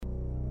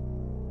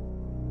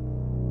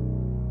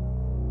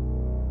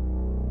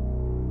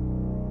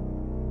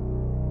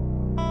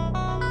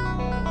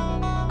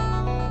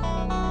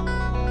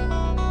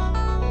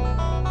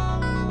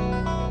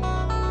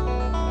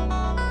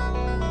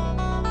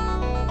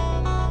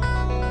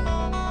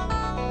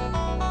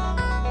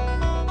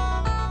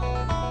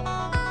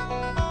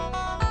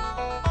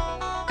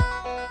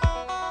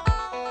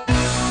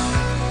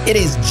It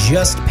is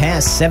just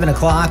past 7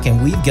 o'clock,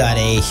 and we've got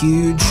a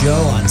huge show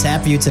on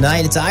tap for you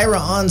tonight. It's Ira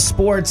on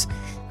Sports.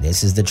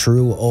 This is the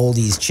True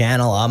Oldies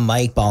channel. I'm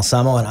Mike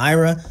Balsamo, and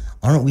Ira,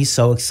 aren't we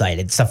so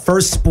excited? It's the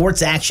first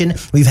sports action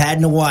we've had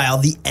in a while.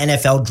 The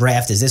NFL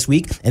draft is this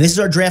week, and this is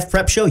our draft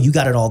prep show. You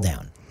got it all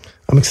down.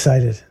 I'm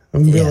excited.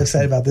 I'm real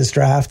excited about this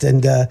draft.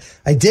 And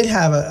I did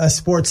have a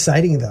sports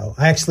sighting, though.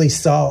 I actually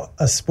saw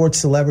a sports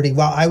celebrity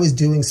while I was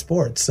doing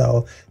sports,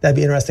 so that'd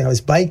be interesting. I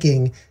was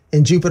biking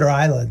in Jupiter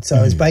Island. So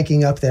I was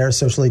biking up there,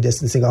 socially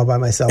distancing all by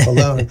myself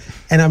alone.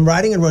 And I'm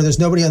riding a road. There's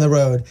nobody on the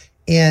road.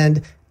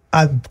 And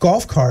a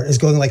golf cart is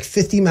going like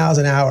 50 miles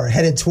an hour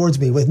headed towards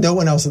me with no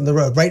one else on the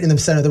road, right in the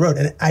center of the road.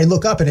 And I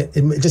look up and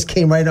it just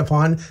came right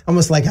upon,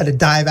 almost like I had to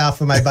dive out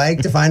from my bike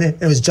to find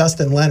it. It was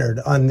Justin Leonard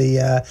on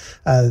the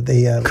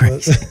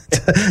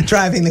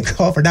driving the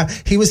golf cart. Now,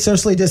 he was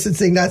socially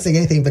distancing, not saying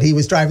anything, but he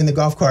was driving the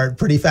golf cart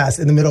pretty fast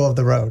in the middle of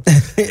the road.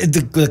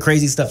 the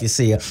crazy stuff you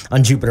see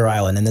on Jupiter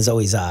Island, and there's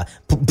always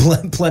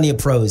plenty of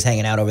pros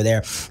hanging out over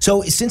there.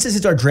 So since this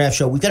is our draft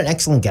show, we've got an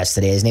excellent guest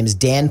today. His name is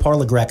Dan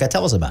Parlagreca.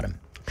 Tell us about him.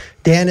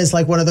 Dan is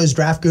like one of those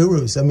draft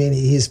gurus. I mean,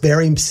 he's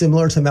very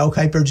similar to Mel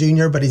Kiper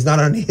Jr., but he's not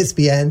on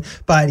ESPN.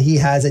 But he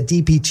has a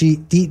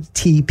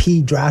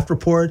DTP draft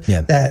report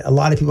that a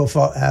lot of people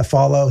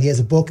follow. He has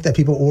a book that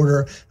people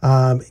order.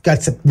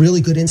 Got some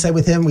really good insight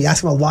with him. We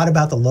ask him a lot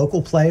about the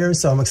local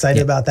players, so I'm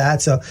excited about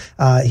that. So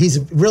he's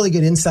really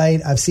good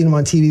insight. I've seen him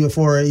on TV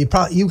before.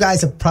 You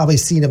guys have probably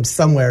seen him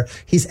somewhere.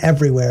 He's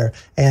everywhere,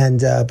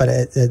 and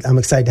I'm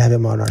excited to have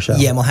him on our show.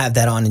 Yeah, and we'll have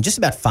that on in just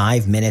about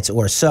 5 minutes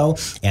or so.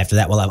 After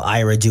that, we'll have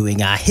Ira doing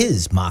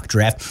his mock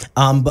draft.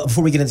 But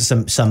before we get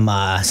into some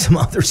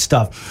other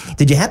stuff,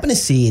 did you happen to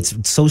see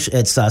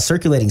it's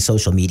circulating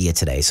social media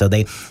today? So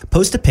they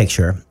post a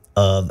picture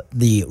of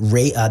the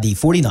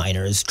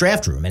 49ers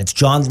draft room, and it's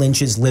John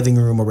Lynch's living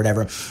room or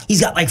whatever. He's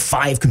got like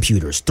 5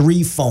 computers,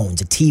 3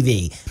 phones, a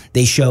TV.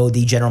 They show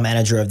the general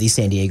manager of the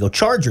San Diego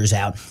Chargers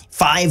out,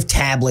 5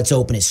 tablets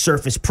open, his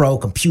Surface Pro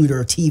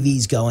computer,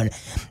 TV's going.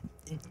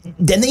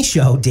 Then they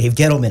show Dave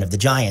Gettleman of the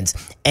Giants,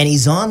 and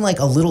he's on like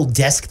a little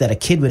desk that a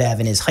kid would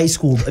have in his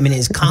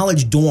his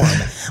college dorm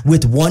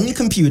with one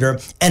computer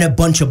and a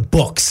bunch of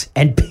books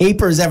and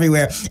papers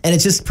everywhere. And it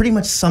just pretty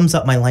much sums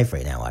up my life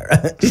right now,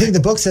 Ira. Do you think the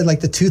book said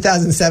like the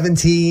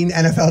 2017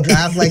 NFL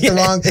draft, like the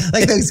wrong,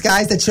 like those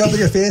guys that show up in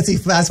your fantasy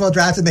basketball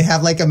draft and they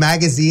have like a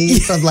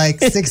magazine from like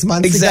 6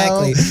 months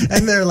ago,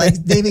 and they're like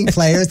naming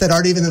players that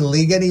aren't even in the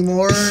league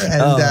anymore.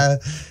 And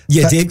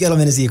Dave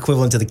Gettleman is the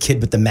equivalent to the kid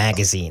with the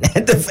magazine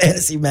at the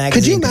fantasy magazine.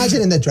 Could you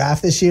imagine in the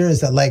draft this year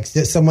is that like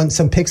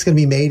some pick's going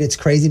to be made? It's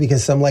crazy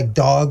because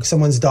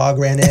someone's dog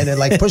ran in and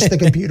like pushed the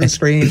computer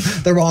screen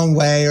the wrong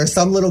way, or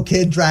some little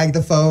kid dragged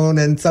the phone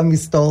and somebody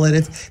stole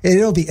it.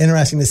 It'll be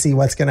interesting to see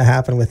what's going to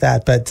happen with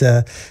that. But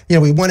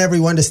we want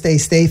everyone to stay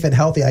safe and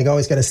healthy. I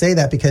always got to say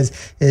that because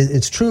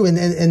it's true.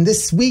 And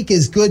this week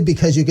is good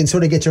because you can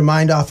sort of get your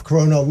mind off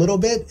Corona a little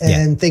bit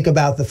and think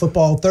about the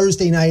football.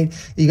 Thursday night,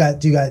 you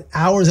got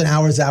hours and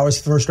hours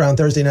first round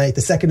Thursday night.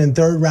 The second and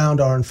third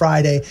round are on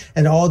Friday,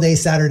 and all day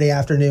Saturday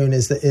afternoon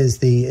is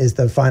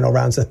the final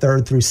rounds, the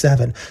 3rd through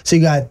 7. So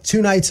you got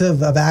 2 nights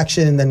of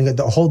action, and then you got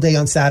the whole day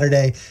on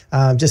Saturday,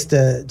 just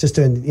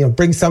to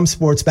bring some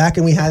sports back.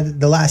 And we had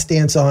the Last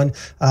Dance on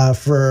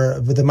for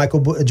the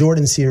Michael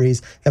Jordan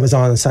series that was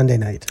on Sunday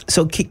night.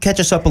 So catch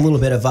us up a little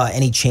bit of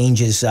any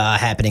changes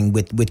happening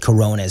with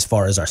Corona as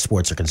far as our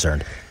sports are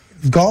concerned.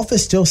 Golf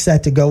is still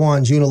set to go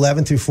on June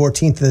 11th through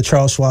 14th to the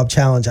Charles Schwab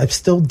Challenge. I'm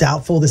still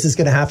doubtful this is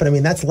going to happen. I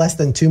mean, that's less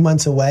than 2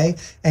 months away.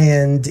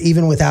 And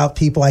even without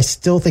people, I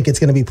still think it's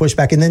going to be pushed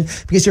back. And then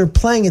because you're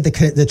playing at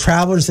the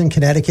Travelers in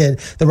Connecticut,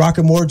 the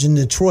Rocket Mortgage in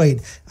Detroit,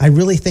 I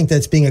really think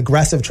that's being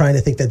aggressive trying to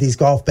think that these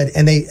golf.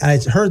 I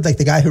heard like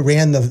the guy who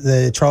ran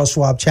the Charles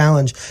Schwab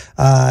Challenge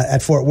at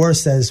Fort Worth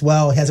says,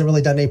 well, he hasn't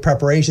really done any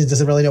preparations,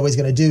 doesn't really know what he's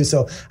going to do.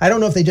 So I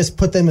don't know if they just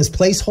put them as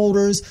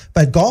placeholders,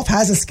 but golf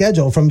has a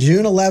schedule from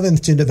June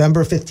 11th to November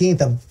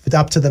 15th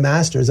up to the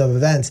Masters of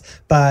events,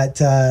 but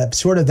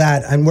sort of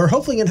that, and we're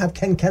hopefully going to have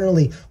Ken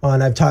Kennerly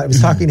on. I was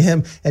talking to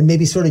him and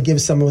maybe sort of give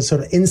some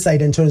sort of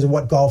insight in terms of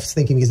what golf's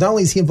thinking, because not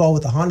only is he involved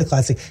with the Honda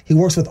Classic, he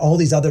works with all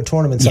these other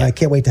tournaments, and I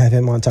can't wait to have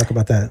him on talk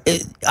about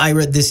that.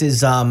 Ira, this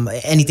is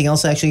anything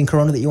else actually in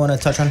Corona that you want to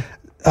touch on?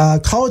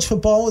 College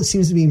football, it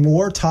seems to be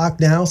more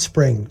talk now,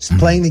 spring.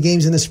 Playing the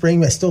games in the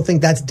spring, I still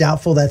think that's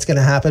doubtful that's going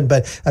to happen,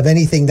 but of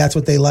anything, that's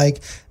what they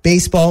like.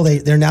 Baseball,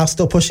 they're now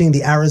still pushing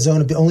the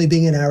Arizona, only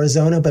being in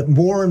Arizona, but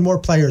more and more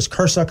players.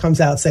 Kershaw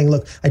comes out saying,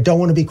 look, I don't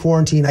want to be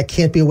quarantined. I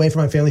can't be away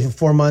from my family for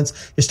 4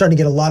 months. You're starting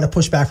to get a lot of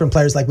pushback from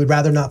players like, we'd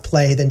rather not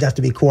play than to have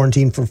to be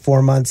quarantined for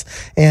 4 months.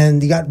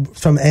 And you got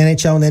from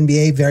NHL and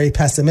NBA, very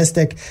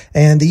pessimistic.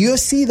 And the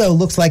UFC, though,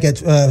 looks like at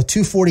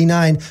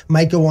 249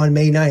 might go on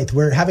May 9th.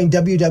 We're having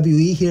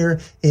WWE here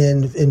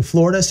in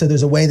Florida, so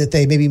there's a way that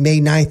they maybe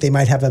May 9th, they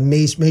might have a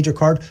major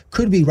card.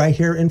 Could be right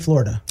here in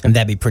Florida. And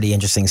that'd be pretty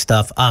interesting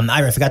stuff.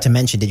 Ira, I forgot to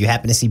mention, did you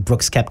happen to see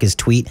Brooks Koepka's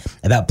tweet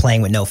about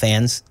playing with no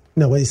fans?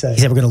 No, what did he say? He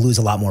said we're going to lose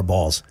a lot more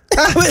balls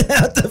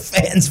without the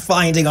fans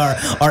finding our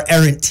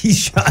errant tee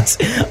shots.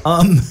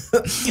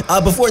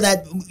 Before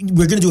that,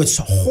 we're going to do a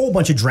whole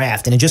bunch of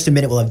draft, and in just a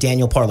minute we'll have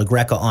Daniel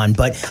Parlagreca on.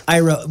 But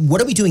Ira, what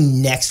are we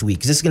doing next week?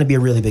 Because this is going to be a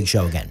really big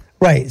show again.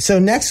 Right. So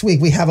next week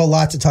we have a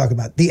lot to talk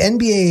about. The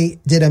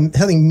NBA did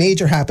something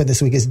major happen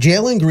this week. Is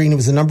Jalen Green, who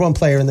was the number one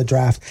player in the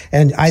draft,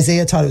 and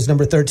Isaiah Todd, who was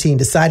number 13,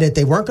 decided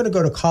they weren't going to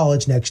go to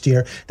college next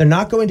year. They're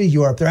not going to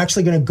Europe. They're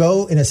actually going to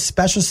go in a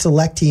special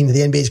select team that the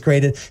NBA's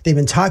created. They've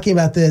been talking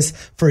about this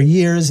for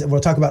years. We'll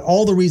talk about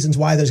all the reasons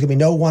why there's going to be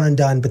no one and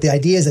done. But the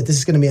idea is that this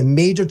is going to be a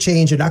major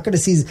change. You're not going to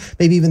see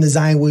maybe even the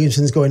Zion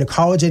Williamsons going to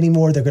college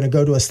anymore. They're going to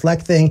go to a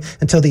select thing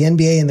until the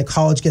NBA and the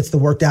college gets the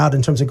worked out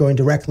in terms of going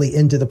directly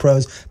into the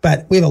pros.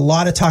 But we have a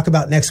lot to talk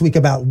about next week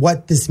about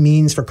what this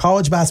means for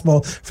college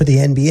basketball, for the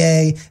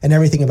NBA, and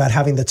everything about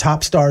having the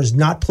top stars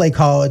not play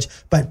college,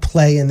 but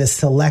play in this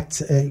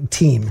select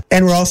team.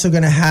 And we're also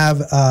going to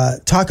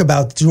have talk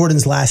about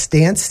Jordan's Last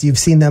Dance. You've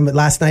seen them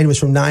last night. It was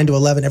from 9 to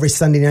 11. Every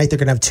Sunday night, they're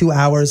going to have 2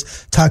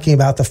 hours talking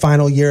about the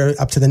final year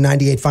up to the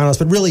 98 finals.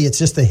 But really, it's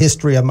just the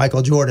history of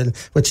Michael Jordan,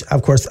 which,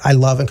 of course, I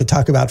love and could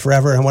talk about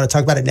forever. And I want to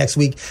talk about it next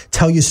week.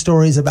 Tell you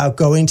stories about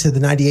going to the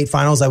 98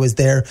 finals. I was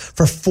there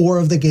for 4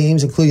 of the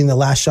games, including the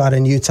last shot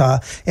in Utah,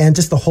 and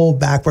just the whole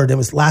backward. It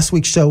was last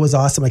week's show was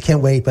awesome. I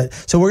can't wait. But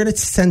so we're going to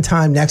spend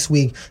time next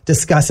week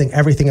discussing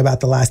everything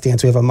about The Last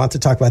Dance. We have a month to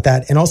talk about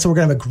that. And also we're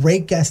going to have a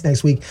great guest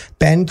next week,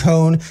 Ben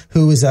Cohn,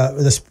 who is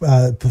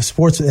the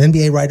sports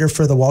NBA writer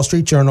for the Wall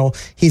Street Journal.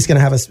 He's going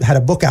to had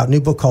a book out, new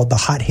book called The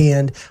Hot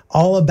Hand,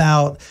 all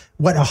about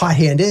what a hot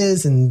hand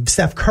is, and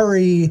Steph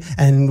Curry,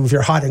 and if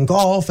you're hot in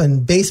golf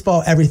and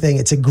baseball, everything.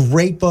 It's a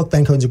great book.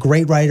 Ben Cohn's a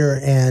great writer,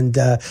 and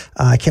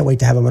I can't wait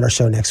to have him on our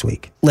show next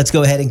week. Let's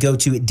go ahead and go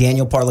to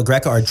Daniel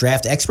Parlagreca, our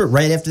draft expert.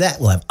 Right after that,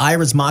 we'll have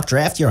Ira's mock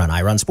draft here on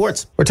Ira on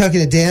Sports. We're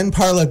talking to Dan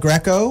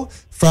Parlagreca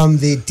from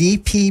the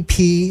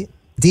DTP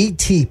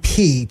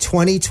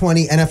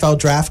 2020 NFL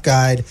Draft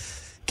Guide.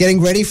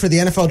 Getting ready for the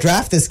NFL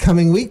draft this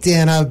coming week,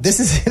 Dan. This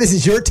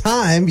is your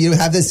time. You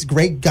have this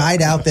great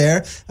guide out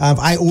there.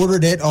 I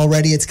ordered it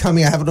already. It's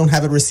coming. I don't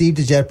have it received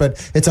it yet,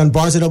 but it's on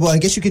Barnes & Noble. I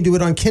guess you can do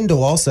it on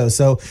Kindle also.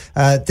 So,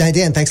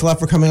 Dan, thanks a lot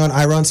for coming on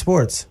Ira on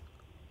Sports.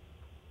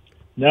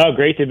 No,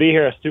 great to be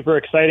here. A super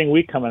exciting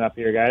week coming up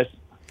here, guys.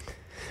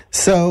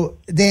 So,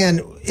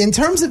 Dan, in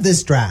terms of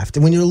this draft,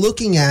 and when you're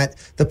looking at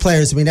the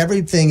players, I mean,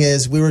 everything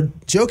is, we were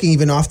joking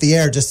even off the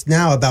air just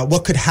now about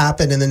what could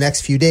happen in the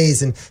next few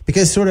days. And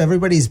because sort of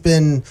everybody's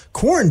been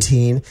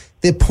quarantined,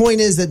 the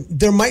point is that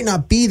there might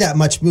not be that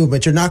much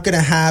movement. You're not going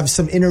to have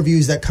some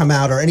interviews that come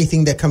out or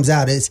anything that comes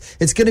out.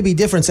 It's going to be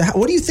different. So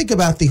what do you think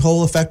about the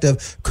whole effect of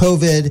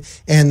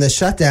COVID and the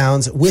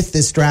shutdowns with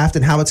this draft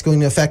and how it's going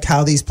to affect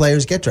how these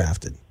players get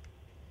drafted?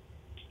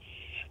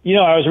 You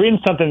know, I was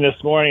reading something this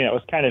morning that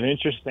was kind of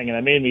interesting, and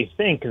it made me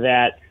think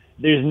that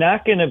there's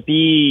not going to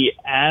be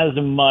as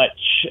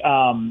much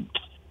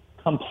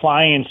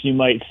compliance, you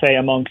might say,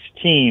 amongst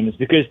teams,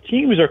 because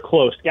teams are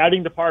close.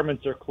 Scouting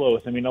departments are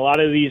close. I mean, a lot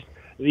of these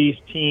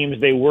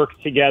teams, they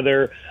work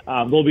together.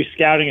 They'll be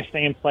scouting a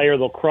same player.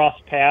 They'll cross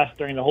paths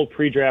during the whole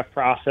pre-draft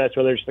process,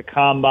 whether it's the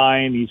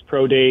combine, these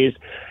pro days,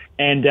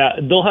 and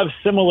they'll have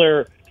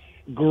similar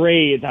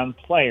grades on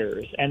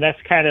players, and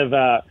that's kind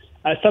of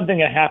something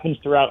that happens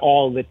throughout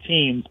all of the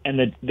teams and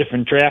the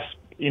different draft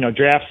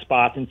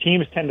spots, and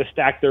teams tend to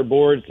stack their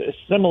boards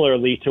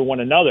similarly to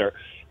one another.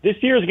 This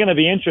year is going to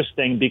be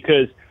interesting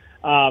because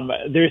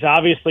there's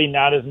obviously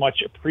not as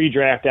much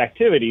pre-draft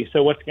activity.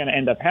 So what's going to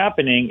end up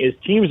happening is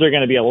teams are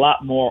going to be a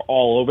lot more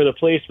all over the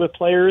place with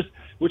players,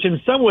 which in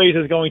some ways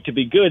is going to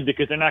be good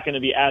because they're not going to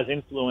be as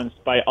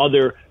influenced by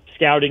other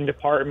scouting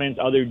departments,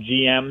 other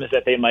GMs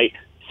that they might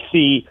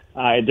see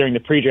during the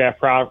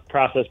pre-draft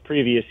process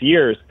previous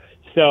years.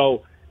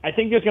 So I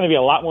think there's going to be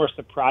a lot more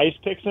surprise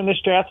picks in this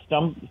draft.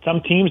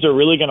 Some teams are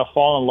really going to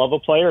fall in love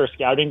with a player, or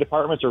scouting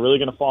departments are really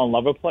going to fall in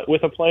love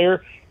with a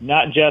player,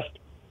 not just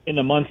in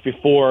the months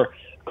before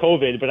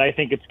COVID, but I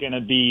think it's going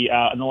to be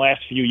in the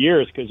last few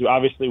years, because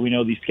obviously we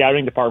know these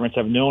scouting departments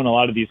have known a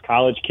lot of these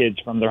college kids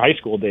from their high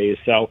school days.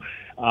 So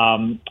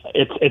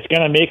it's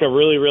going to make a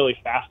really, really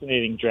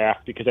fascinating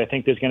draft, because I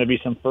think there's going to be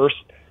some first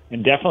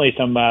and definitely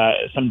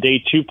some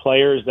day 2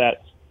 players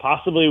that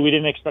possibly we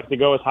didn't expect to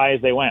go as high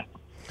as they went.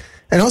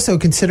 And also,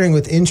 considering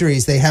with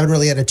injuries, they haven't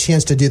really had a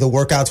chance to do the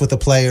workouts with the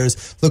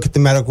players, look at the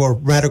medical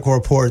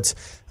reports.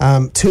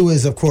 Tua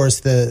is, of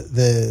course,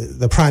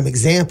 the prime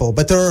example.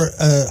 But there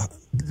are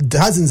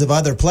dozens of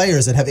other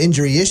players that have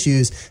injury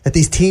issues that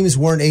these teams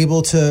weren't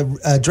able to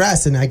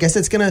address. And I guess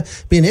it's going to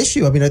be an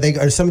issue. I mean,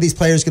 are some of these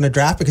players going to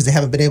draft because they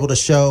haven't been able to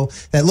show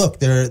that, look,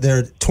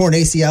 their torn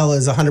ACL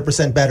is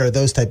 100% better,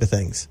 those type of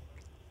things?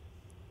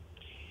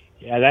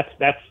 Yeah,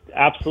 that's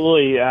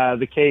absolutely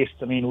the case.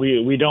 I mean,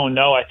 we don't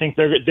know. I think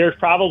they're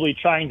probably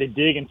trying to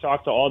dig and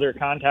talk to all their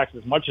contacts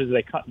as much as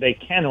they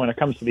can when it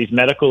comes to these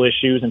medical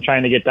issues and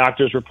trying to get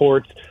doctors'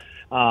 reports.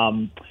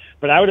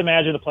 But I would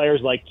imagine the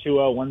players like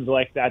Tua, ones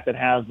like that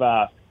have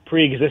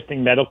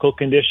pre-existing medical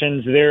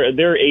conditions,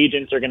 their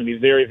agents are going to be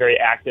very, very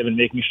active in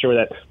making sure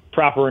that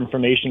proper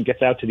information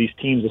gets out to these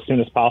teams as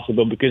soon as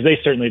possible, because they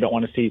certainly don't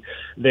want to see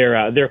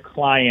their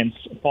clients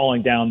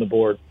falling down the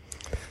board.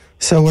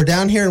 So we're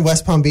down here in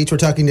West Palm Beach. We're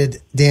talking to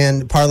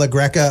Dan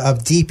Parlagreca of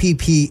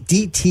DTP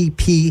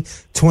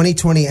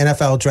 2020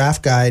 NFL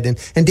Draft Guide.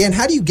 And Dan,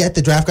 how do you get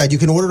the draft guide? You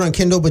can order it on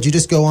Kindle, but you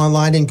just go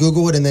online and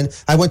Google it. And then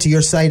I went to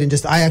your site and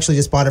I actually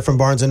just bought it from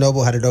Barnes &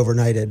 Noble, had it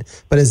overnighted.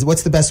 But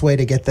what's the best way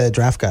to get the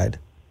draft guide?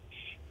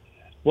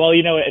 Well,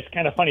 it's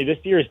kind of funny. This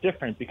year is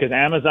different because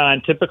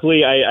Amazon,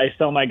 typically I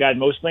sell my guide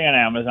mostly on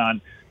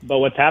Amazon. But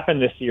what's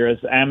happened this year is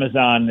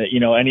Amazon,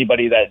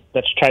 anybody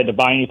that's tried to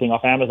buy anything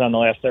off Amazon the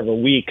last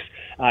several weeks,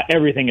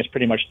 everything is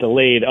pretty much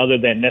delayed other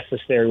than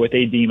what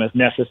they deem as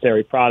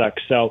necessary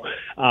products. So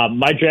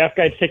my draft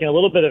guide's taken a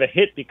little bit of a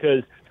hit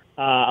because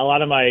a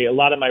lot of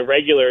my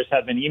regulars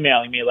have been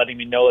emailing me, letting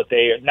me know that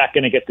they are not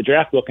going to get the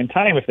draft book in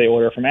time if they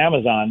order from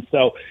Amazon.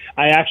 So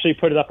I actually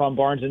put it up on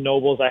Barnes and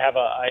Nobles. I have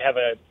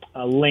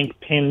a link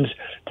pinned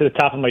to the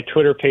top of my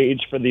Twitter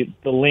page for the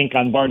link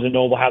on Barnes and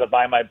Noble how to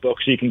buy my book,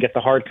 so you can get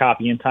the hard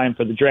copy in time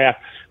for the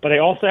draft. But I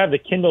also have the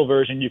Kindle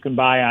version you can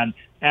buy on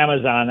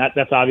Amazon.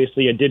 That's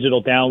obviously a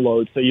digital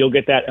download, so you'll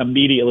get that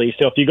immediately.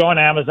 So if you go on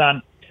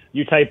Amazon,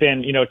 you type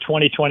in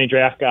 2020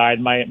 draft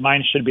guide.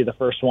 Mine should be the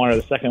first one or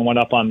the second one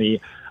up on the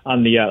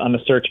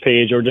search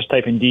page, or just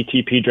type in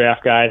DTP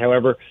draft guide,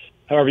 however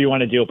you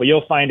want to do it. But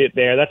you'll find it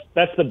there.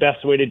 That's the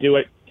best way to do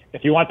it.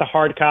 If you want the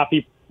hard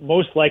copy,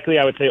 most likely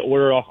I would say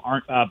order off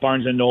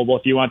Barnes & Noble.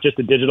 If you want just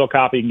a digital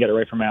copy, you can get it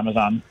right from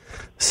Amazon.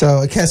 So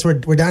I guess we're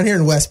down here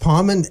in West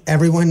Palm, and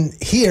everyone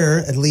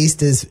here, at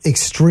least, is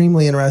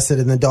extremely interested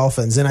in the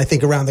Dolphins. And I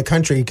think around the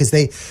country, because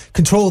they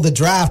control the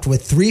draft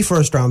with 3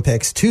 first-round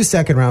picks, 2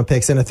 second-round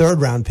picks, and a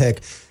third-round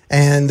pick.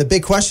 And the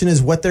big question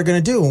is what they're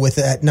going to do with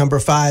at number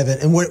 5.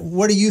 And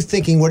what are you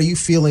thinking? What are you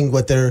feeling?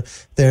 What they're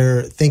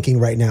thinking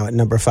right now at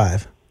number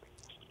 5?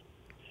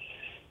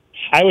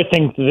 I would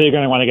think they're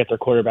going to want to get their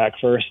quarterback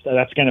first.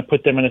 That's going to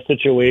put them in a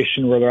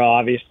situation where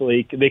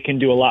they can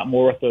do a lot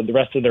more with the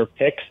rest of their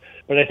picks.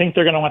 But I think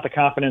they're going to want the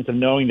confidence of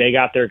knowing they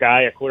got their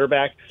guy at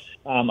quarterback.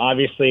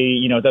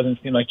 Obviously, it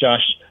doesn't seem like Josh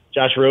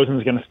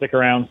Rosen's going to stick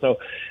around. So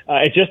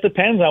it just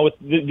depends on with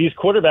these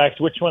quarterbacks,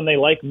 which one they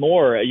like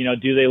more.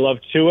 Do they love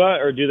Tua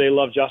or do they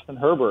love Justin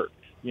Herbert?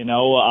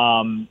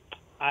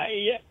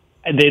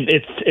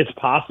 It's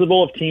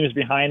possible if teams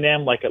behind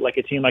them, like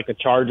a team like the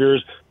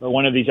Chargers or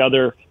one of these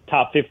other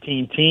top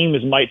 15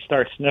 teams, might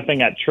start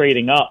sniffing at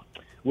trading up,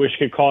 which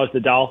could cause the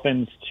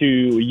Dolphins to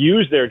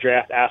use their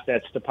draft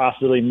assets to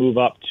possibly move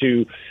up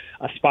to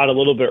a spot a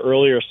little bit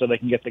earlier so they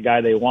can get the guy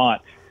they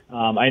want.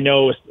 I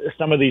know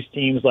some of these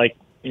teams, like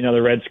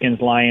the Redskins,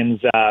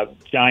 Lions,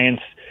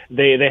 Giants,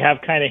 they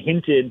have kind of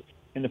hinted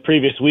in the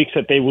previous weeks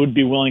that they would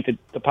be willing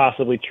to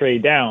possibly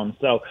trade down.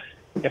 So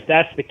if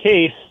that's the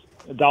case,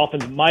 the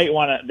Dolphins might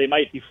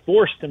be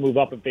forced to move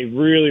up if they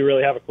really,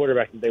 really have a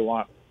quarterback that they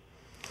want.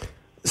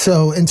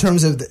 So in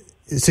terms of,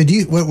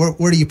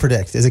 where do you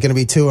predict? Is it going to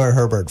be Tua or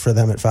Herbert for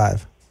them at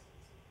 5?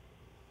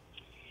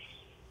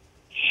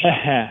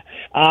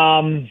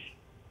 I'll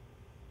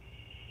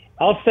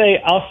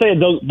say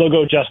they'll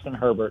go Justin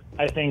Herbert.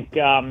 I think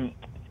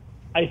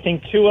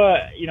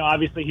Tua,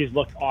 obviously he's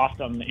looked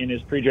awesome in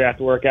his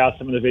pre-draft workouts,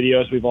 some of the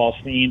videos we've all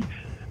seen.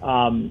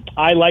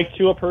 I like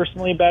Tua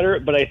personally better,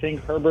 but I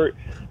think Herbert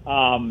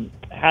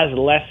has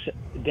less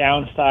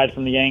downside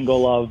from the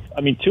angle of,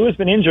 Tua's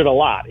been injured a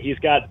lot. He's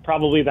got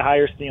probably the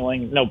higher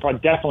ceiling,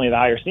 definitely the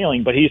higher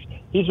ceiling, but he's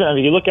been,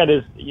 you look at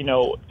his,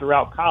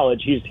 throughout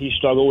college, he's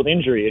struggled with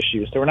injury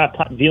issues. So we're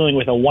not dealing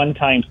with a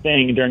one-time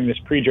thing during this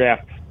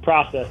pre-draft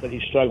process that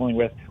he's struggling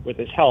with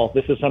his health.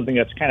 This is something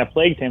that's kind of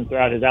plagued him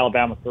throughout his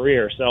Alabama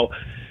career. So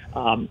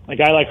a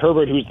guy like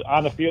Herbert, who's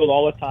on the field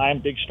all the time,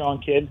 big,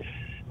 strong kid,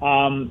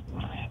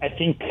 I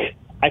think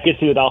I could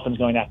see the Dolphins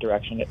going that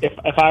direction.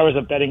 If I was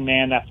a betting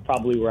man, that's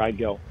probably where I'd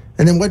go.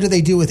 And then what do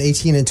they do with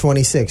 18 and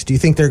 26? Do you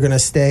think they're going to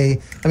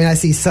stay? I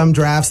see some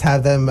drafts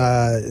have them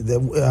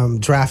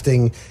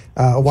drafting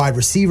a wide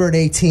receiver at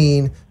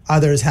 18.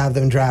 Others have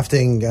them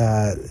drafting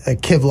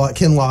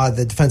Kinlaw,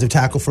 the defensive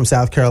tackle from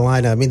South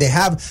Carolina. They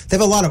have a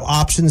lot of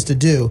options to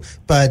do.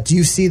 But do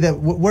you see that?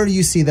 Where do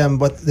you see them?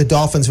 What the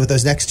Dolphins with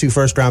those next 2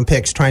 first-round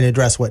picks trying to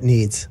address what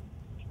needs?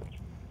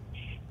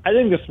 I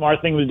think the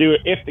smart thing to do,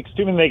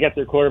 assuming they get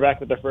their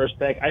quarterback with their first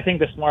pick, I think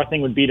the smart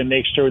thing would be to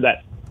make sure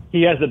that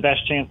he has the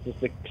best chance to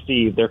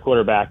succeed, their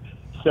quarterback.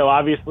 So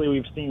obviously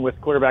we've seen with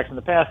quarterbacks in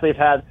the past, they've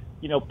had,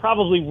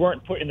 probably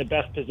weren't put in the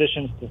best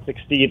positions to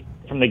succeed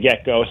from the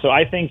get-go. So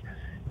I think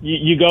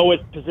you go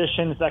with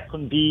positions that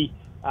can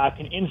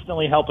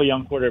instantly help a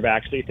young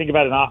quarterback. So you think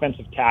about an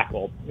offensive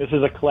tackle. This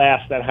is a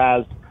class that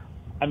has,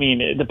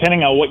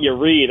 depending on what you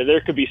read, there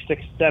could be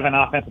 6, 7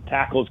 offensive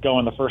tackles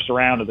going the first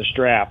round of this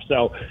draft.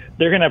 So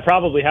they're going to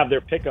probably have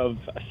their pick of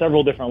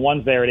several different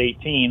ones there at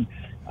 18.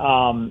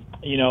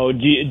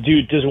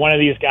 Does one of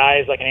these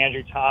guys like an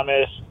Andrew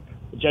Thomas,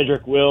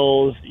 Jedrick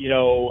Wills,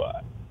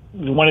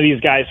 one of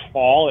these guys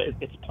fall?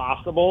 It's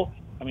possible.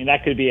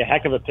 That could be a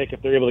heck of a pick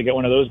if they're able to get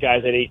one of those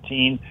guys at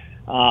 18.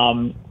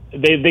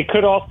 They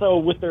could also,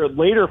 with their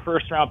later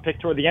first-round pick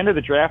toward the end of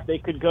the draft, they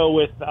could go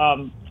with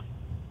a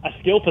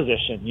skill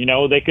position.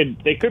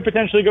 They could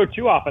potentially go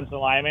 2 offensive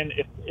linemen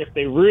if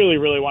they really,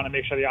 really want to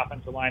make sure the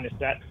offensive line is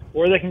set,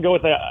 or they can go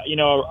with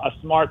a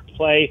smart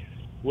play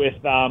with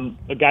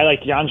a guy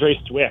like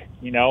DeAndre Swift,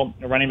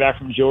 a running back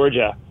from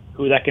Georgia,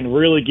 who that can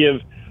really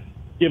give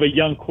a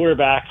young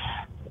quarterback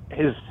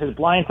his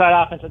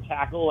blindside offensive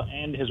tackle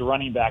and his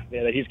running back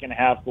there that he's going to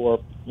have for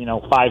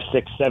 5,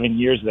 6, 7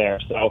 years there.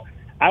 So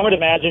I would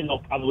imagine they'll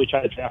probably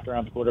try to draft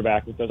around the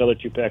quarterback with those other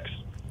 2 picks.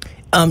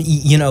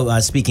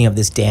 Speaking of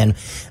this, Dan,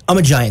 I'm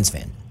a Giants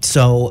fan.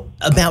 So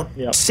about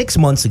 6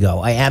 months ago,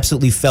 I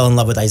absolutely fell in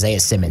love with Isaiah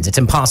Simmons. It's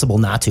impossible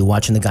not to,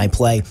 watching the guy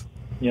play.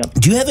 Yep.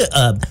 Do you have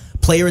a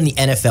player in the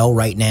NFL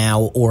right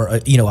now, or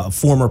a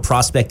former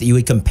prospect that you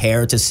would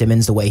compare to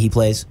Simmons the way he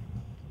plays?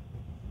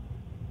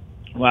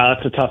 Wow,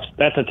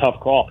 that's a tough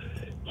call.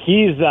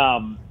 He's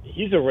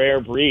a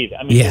rare breed.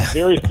 I mean, there's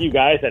very few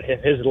guys that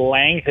have his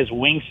length, his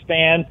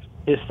wingspan,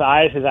 his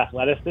size, his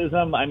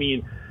athleticism. I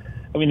mean,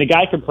 the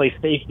guy could play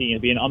safety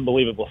and be an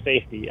unbelievable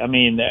safety. I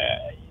mean,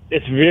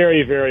 it's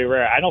very, very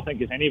rare. I don't think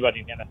there's anybody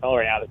in the NFL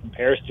right now that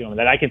compares to him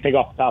that I can think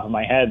off the top of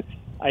my head.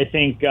 I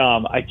think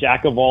a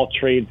jack of all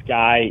trades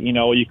guy.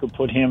 You could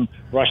put him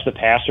rush the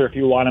passer if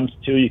you want him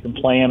to. You can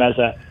play him as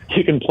a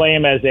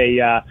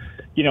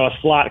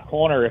slot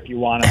corner if you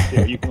want him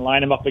to. You can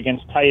line him up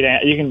against tight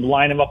end. You can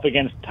line him up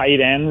against tight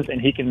ends, and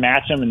he can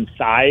match them in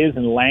size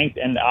and length,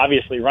 and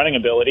obviously running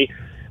ability.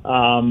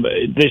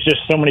 There's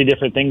just so many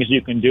different things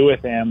you can do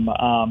with him.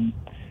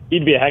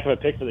 He'd be a heck of a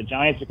pick for the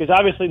Giants because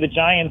obviously the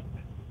Giants.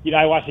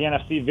 I watch the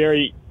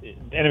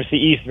NFC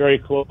East very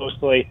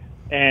closely,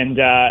 and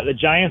the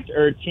Giants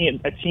are a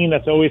team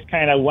that's always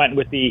kind of went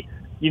with the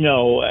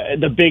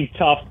big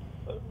tough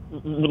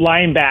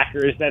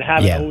linebackers that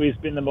haven't always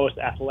been the most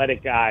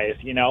athletic guys,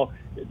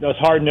 those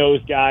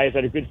hard-nosed guys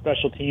that are good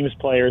special teams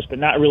players, but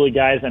not really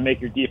guys that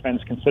make your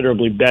defense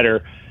considerably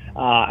better.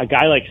 A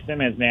guy like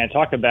Simmons, man,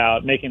 talk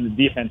about making the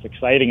defense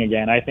exciting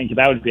again. I think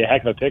that would be a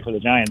heck of a pick for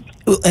the Giants.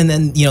 And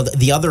then,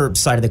 the other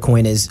side of the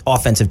coin is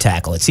offensive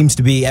tackle. It seems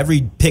to be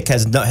every pick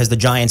has the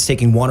Giants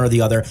taking one or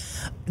the other.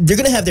 They're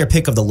going to have their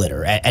pick of the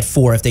litter at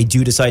 4 if they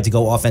do decide to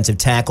go offensive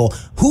tackle.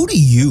 Who do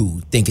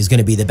you think is going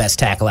to be the best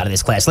tackle out of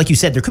this class? Like you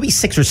said, there could be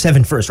 6 or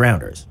 7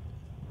 first-rounders.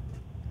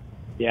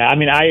 Yeah, I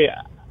mean, I'm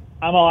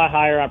a lot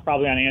higher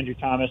probably on Andrew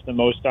Thomas than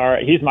most are.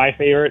 He's my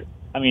favorite.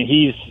 I mean,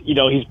 he's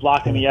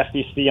blocking the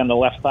SEC on the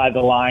left side of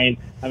the line.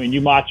 I mean,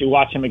 you watch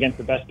him against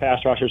the best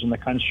pass rushers in the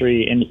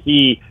country, and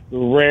he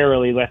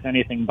rarely lets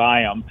anything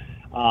by him.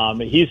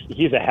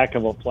 He's a heck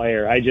of a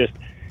player.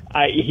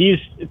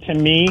 To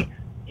me,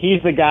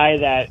 he's the guy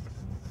that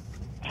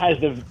has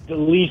the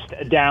least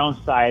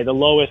downside, the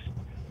lowest,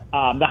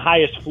 the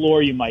highest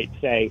floor, you might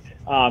say.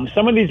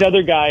 Some of these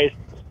other guys,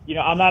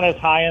 I'm not as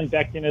high on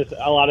Becton as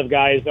a lot of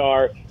guys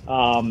are.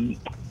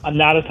 I'm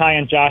not as high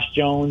on Josh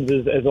Jones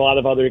as a lot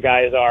of other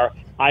guys are.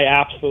 I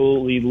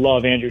absolutely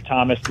love Andrew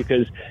Thomas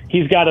because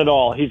he's got it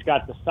all. He's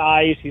got the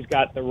size. He's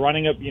got the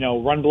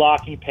run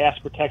blocking, pass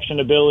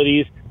protection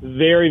abilities.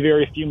 Very,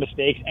 very few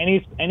mistakes, and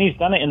he's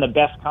done it in the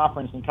best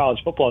conference in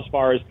college football as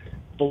far as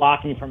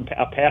blocking from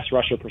a pass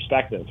rusher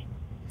perspective.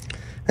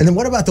 And then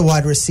what about the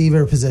wide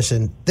receiver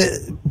position?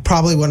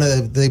 Probably one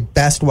of the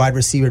best wide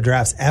receiver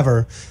drafts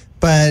ever.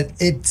 But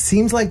it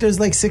seems like there's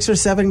like 6 or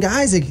 7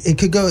 guys.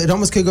 It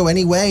almost could go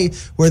any way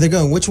where they're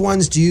going. Which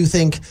ones do you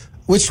think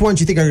are going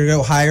to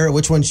go higher?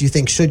 Which ones do you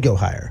think should go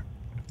higher?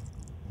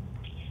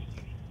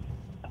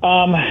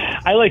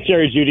 I like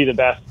Jerry Jeudy the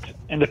best.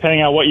 And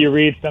depending on what you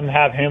read, some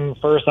have him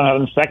first, some have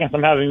him second,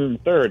 some have him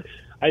third.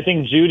 I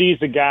think Judy's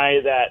a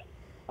guy that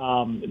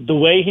the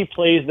way he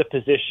plays the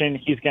position,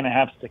 he's going to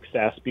have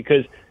success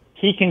because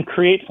he can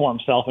create for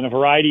himself in a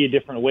variety of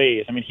different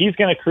ways. I mean, he's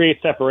going to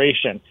create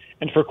separation.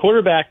 And for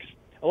quarterbacks,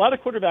 a lot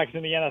of quarterbacks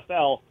in the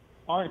NFL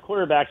aren't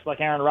quarterbacks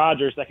like Aaron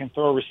Rodgers that can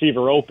throw a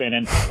receiver open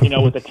and,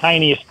 with the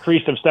tiniest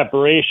crease of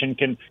separation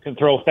can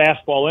throw a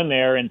fastball in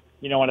there and,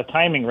 on a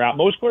timing route.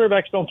 Most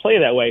quarterbacks don't play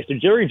that way. So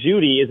Jerry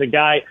Jeudy is a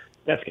guy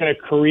that's going to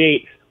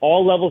create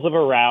all levels of a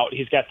route.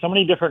 He's got so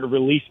many different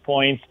release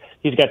points.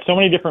 He's got so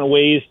many different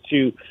ways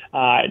to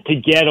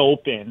get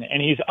open,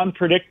 and he's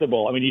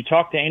unpredictable. I mean, you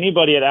talk to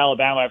anybody at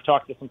Alabama. I've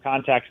talked to some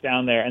contacts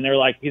down there, and they're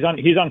like, he's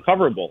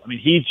uncoverable. I mean,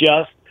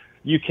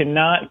 you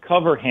cannot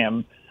cover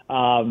him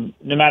no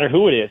matter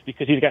who it is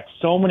because he's got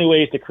so many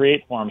ways to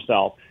create for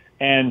himself.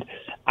 And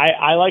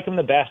I like him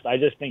the best. I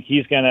just think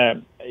he's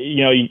gonna,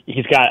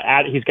 he's got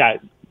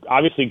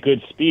obviously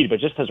good speed, but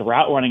just his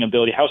route running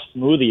ability, how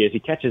smooth he is, he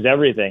catches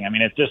everything. I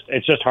mean,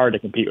 it's just hard to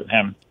compete with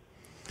him.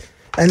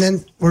 And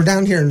then we're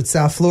down here in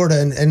South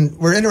Florida, and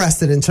we're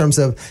interested in terms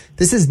of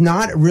this is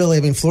not really,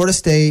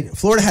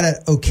 Florida had an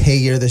okay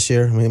year this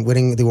year,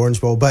 winning the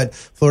Orange Bowl, but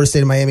Florida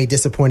State and Miami,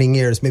 disappointing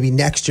years. Maybe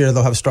next year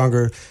they'll have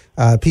stronger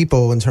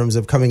people in terms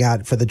of coming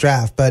out for the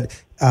draft.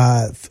 But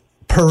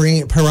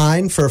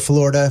Perrine for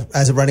Florida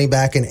as a running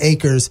back and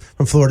Akers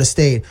from Florida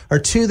State are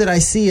 2 that I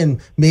see in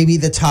maybe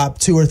the top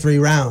 2 or 3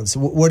 rounds.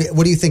 What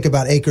do you think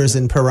about Akers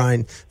and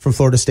Perrine from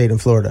Florida State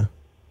and Florida?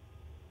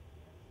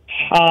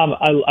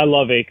 I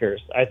love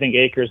Akers. I think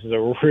Akers is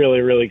a really,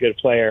 really good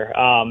player.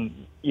 I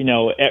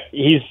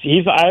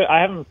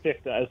have him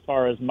fifth as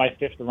far as my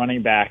fifth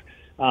running back.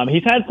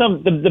 He's had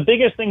the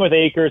biggest thing with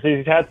Akers is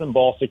he's had some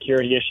ball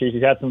security issues.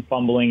 He's had some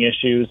fumbling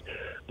issues.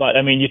 But,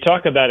 I mean, you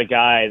talk about a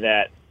guy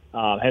that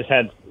has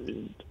had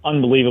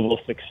unbelievable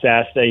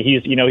success.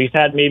 He's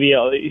had maybe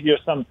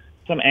some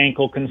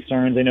ankle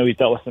concerns. I know he's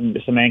dealt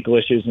with some ankle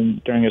issues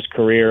during his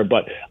career.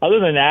 But other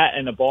than that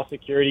and the ball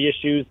security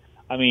issues,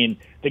 I mean,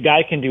 the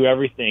guy can do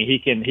everything. He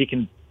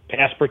can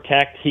pass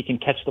protect. He can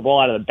catch the ball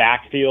out of the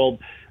backfield.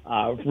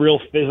 Real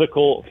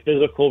physical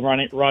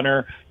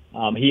runner.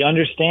 He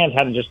understands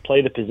how to just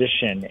play the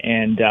position,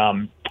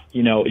 and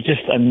it's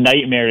just a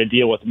nightmare to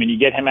deal with. I mean, you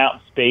get him out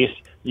in space,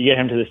 you get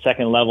him to the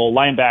second level.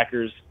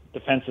 Linebackers,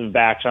 defensive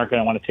backs aren't going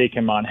to want to take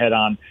him on head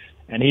on,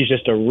 and he's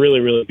just a really,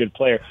 really good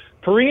player.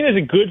 Perrine is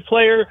a good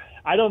player.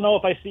 I don't know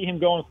if I see him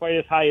going quite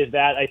as high as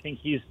that. I think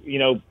he's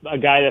a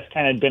guy that's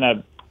kind of been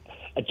a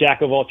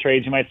jack of all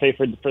trades, you might say,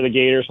 for the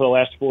Gators for the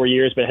last 4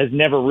 years, but has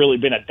never really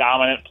been a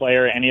dominant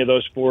player any of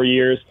those 4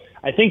 years.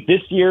 I think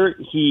this year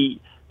he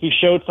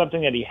showed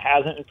something that he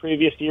hasn't in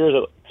previous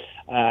years.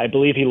 I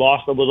believe he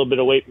lost a little bit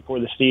of weight before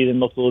the season,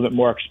 looked a little bit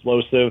more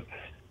explosive,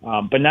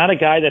 but not a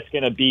guy that's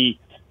going to be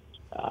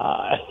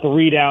a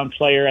three-down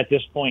player at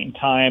this point in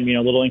time.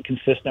 A little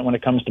inconsistent when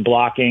it comes to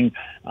blocking,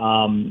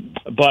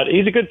 but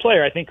he's a good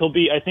player. I think he'll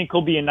be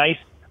a nice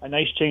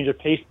change of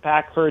pace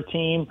back for a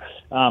team.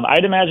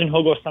 I'd imagine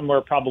he'll go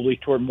somewhere probably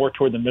more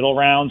toward the middle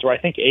rounds. Or I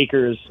think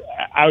Akers.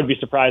 I would be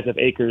surprised if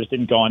Akers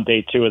didn't go on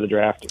day 2 of the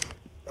draft.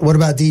 What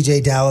about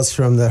DJ Dallas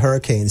from the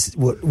Hurricanes?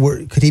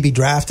 Could he be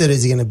drafted?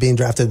 Is he going to be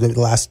drafted in the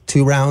last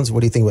 2 rounds? What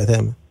do you think with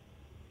him?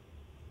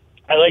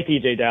 I like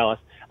DJ Dallas.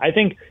 I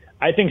think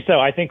so.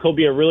 I think he'll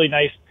be a really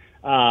nice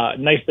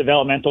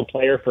developmental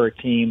player for a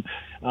team.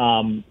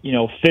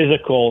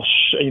 Physical.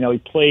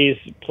 He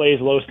plays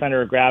low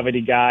center of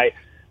gravity guy.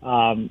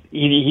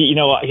 He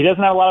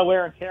doesn't have a lot of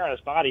wear and tear on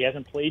his body. He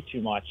hasn't played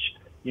too much.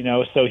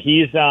 So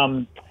he's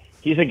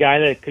a guy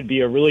that could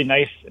be a really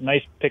nice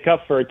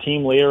pickup for a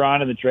team later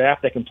on in the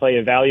draft that can play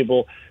a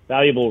valuable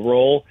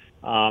role.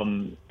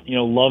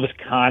 Loves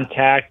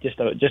contact, just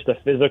a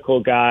physical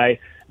guy.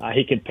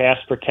 He can pass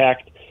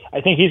protect. I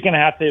think he's going to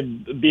have to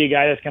be a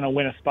guy that's going to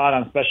win a spot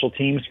on special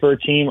teams for a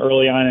team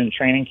early on in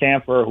training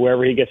camp or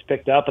whoever he gets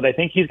picked up. But I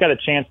think he's got a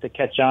chance to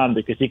catch on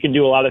because he can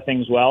do a lot of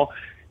things well.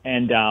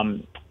 And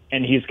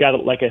he's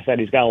got, like I said,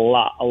 he's got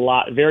a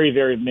lot, very,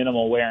 very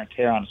minimal wear and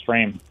tear on his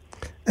frame.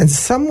 And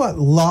somewhat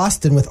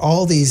lost in with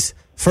all these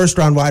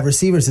first-round wide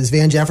receivers is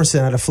Van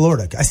Jefferson out of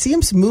Florida. I see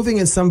him moving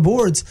in some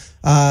boards.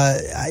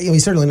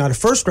 He's certainly not a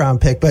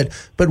first-round pick, but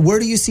where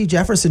do you see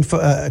Jefferson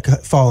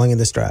falling in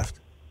this draft?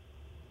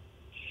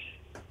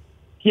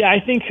 Yeah,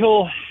 I think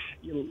he'll,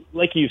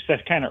 like you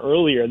said kind of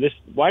earlier, this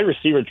wide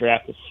receiver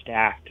draft is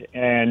stacked.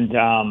 And,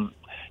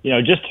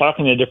 just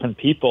talking to different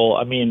people,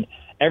 I mean,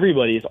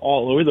 everybody's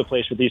all over the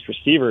place with these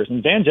receivers.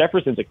 And Van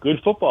Jefferson's a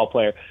good football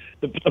player.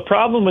 The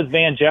problem with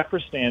Van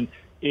Jefferson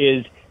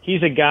is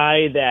he's a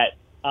guy that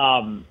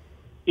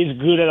is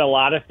good at a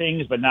lot of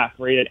things, but not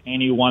great at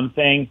any one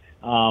thing.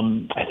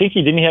 I think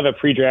he didn't have a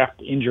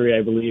pre-draft injury,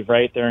 I believe,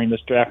 right, during this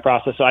draft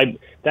process. So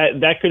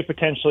that could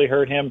potentially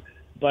hurt him.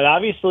 But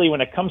obviously,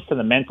 when it comes to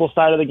the mental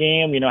side of the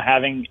game,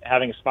 having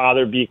his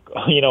father be,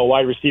 a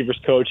wide receivers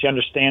coach, he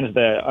understands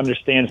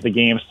the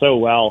game so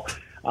well.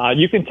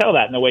 You can tell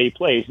that in the way he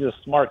plays. He's a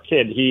smart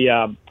kid. He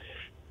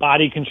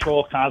body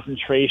control,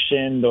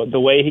 concentration, the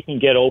way he can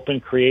get open,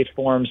 create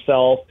for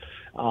himself.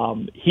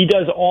 He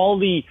does all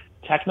the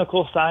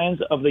technical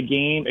signs of the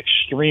game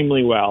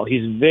extremely well.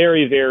 He's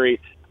very,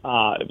 very,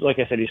 like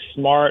I said, he's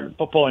smart.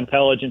 Football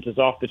intelligence is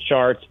off the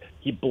charts.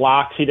 He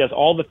blocks. He does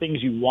all the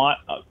things you want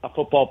a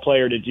football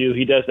player to do.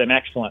 He does them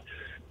excellent.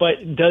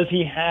 But does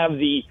he have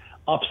the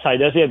upside?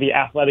 Does he have the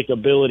athletic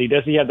ability?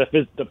 Does he have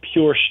the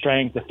pure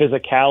strength, the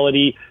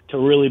physicality to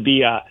really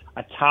be a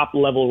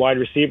top-level wide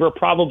receiver?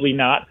 Probably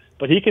not.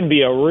 But he can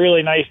be a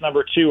really nice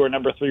number 2 or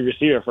number 3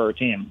 receiver for a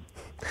team.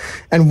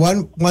 And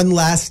one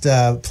last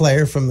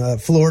player from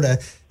Florida,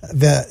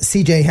 the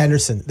C.J.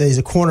 Henderson. He's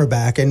a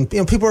cornerback, and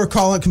people are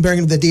comparing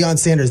him to Deion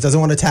Sanders. Doesn't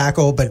want to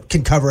tackle, but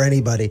can cover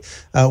anybody.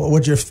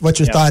 What's your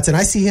thoughts? And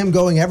I see him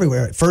going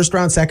everywhere. First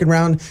round, second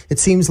round. It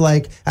seems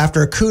like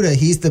after Okudah,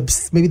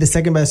 he's maybe the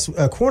second best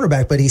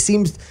cornerback, but he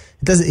seems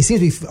to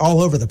be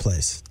all over the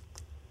place.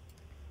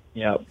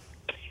 Yep.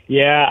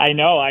 Yeah, I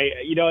know.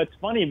 It's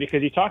funny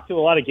because you talk to a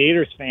lot of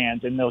Gators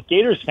fans, and a lot of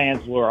Gators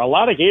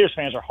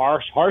fans are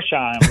harsh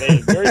on him.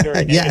 They're very,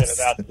 very negative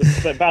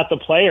yes. about the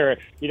player.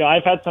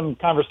 I've had some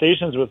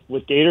conversations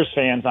with Gators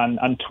fans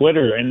on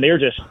Twitter, and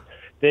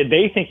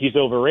they think he's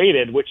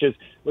overrated, which is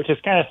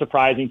kind of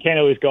surprising. You can't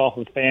always go off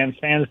with fans.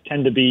 Fans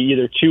tend to be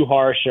either too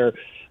harsh or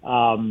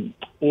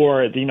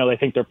they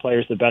think their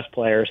player's the best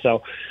player.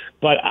 So,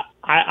 but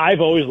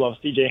I've always loved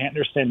C.J.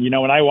 Henderson.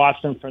 When I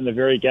watched him from the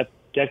very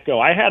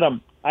get-go, I had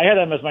him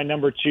as my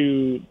number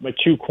 2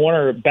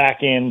 corner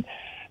back in,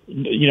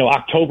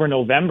 October,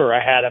 November. I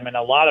had him, and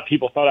a lot of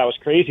people thought I was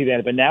crazy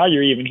then. But now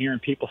you're even hearing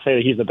people say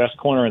that he's the best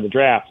corner in the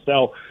draft.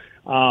 So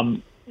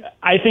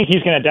I think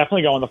he's going to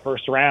definitely go in the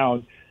first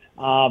round.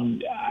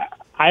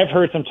 I've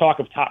heard some talk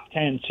of top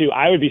 10 too.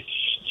 I would be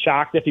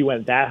shocked if he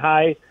went that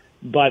high,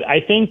 but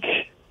I think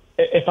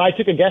if I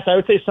took a guess, I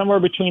would say somewhere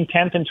between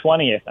 10th and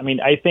 20th. I mean,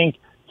 I think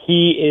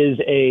he is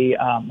a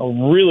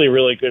really,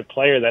 really good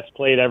player that's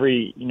played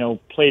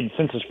played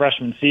since his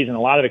freshman season,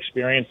 a lot of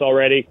experience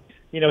already.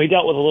 He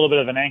dealt with a little bit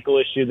of an ankle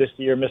issue this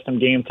year, missed some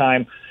game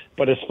time.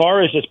 But as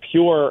far as just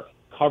pure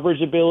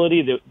coverage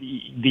ability,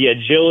 the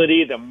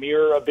agility, the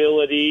mirror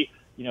ability,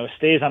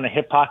 stays on the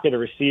hip pocket of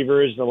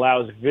receivers,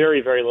 allows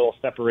very, very little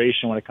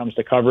separation when it comes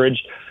to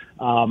coverage.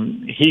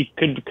 He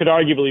could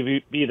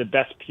arguably be the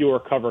best pure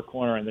cover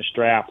corner in this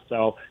draft.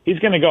 So he's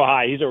going to go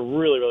high. He's a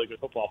really, really good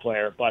football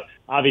player. But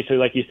obviously,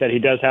 like you said, he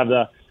does have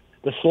the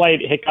slight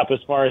hiccup as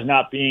far as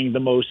not being the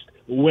most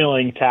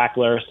willing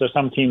tackler. So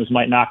some teams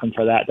might knock him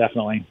for that,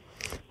 definitely.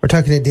 We're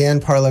talking to Dan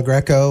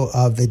Parlagreco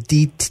of the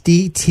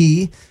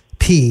DTP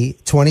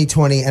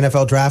 2020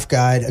 NFL Draft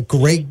Guide, a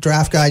great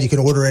draft guide. You can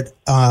order it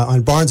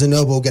on Barnes &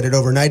 Noble, get it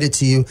overnighted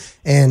to you,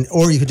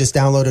 or you could just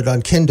download it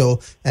on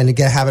Kindle and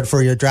have it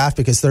for your draft,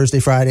 because Thursday,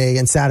 Friday,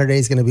 and Saturday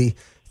is going to be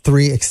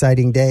 3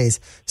 exciting days.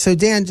 So,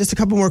 Dan, just a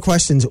couple more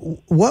questions.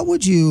 What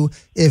would you,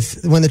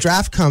 if when the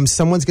draft comes,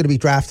 someone's going to be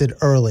drafted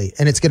early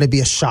and it's going to be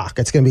a shock?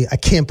 It's going to be, I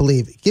can't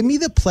believe it. Give me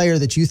the player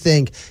that you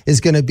think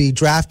is going to be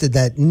drafted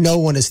that no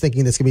one is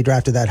thinking that's going to be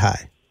drafted that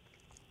high.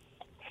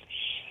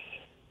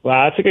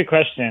 Wow, that's a good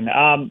question.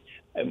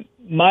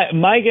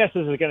 My guess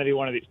is it's going to be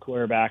one of these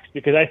quarterbacks,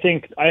 because I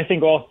think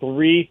all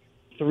three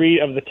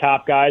of the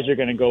top guys are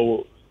going to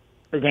go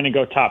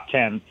top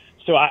 10.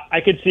 So I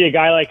could see a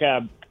guy like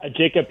a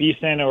Jacob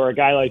Eason or a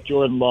guy like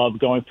Jordan Love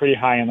going pretty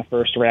high in the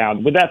first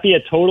round. Would that be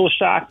a total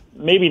shock?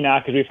 Maybe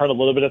not, because we've heard a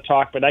little bit of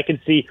talk, but I could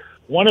see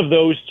one of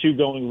those two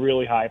going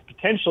really high,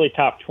 potentially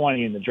top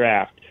 20 in the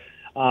draft.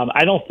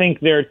 I don't think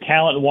their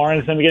talent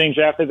warrants them getting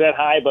drafted that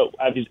high, but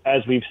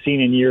as we've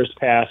seen in years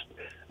past,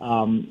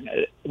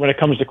 when it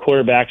comes to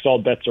quarterbacks, all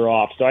bets are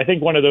off. So I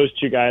think one of those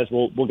two guys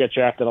will get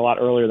drafted a lot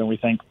earlier than we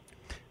think.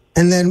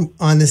 And then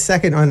on the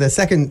second,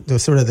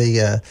 sort of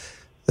the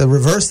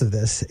reverse of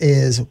this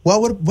is,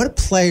 what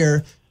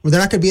player? Well, they're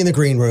not going to be in the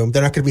green room.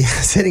 They're not going to be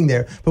sitting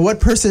there. But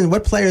what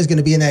player is going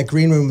to be in that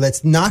green room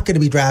that's not going to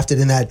be drafted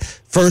in that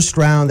first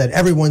round that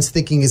everyone's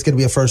thinking is going to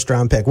be a first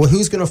round pick? Well,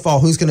 who's going to fall?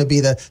 Who's going to be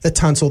the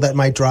Tunsil that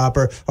might drop,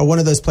 or one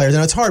of those players?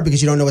 And it's hard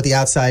because you don't know what the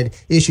outside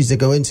issues that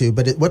go into.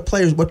 But what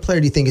player do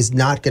you think is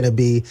going to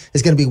be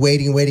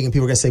waiting, and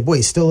people are going to say, boy,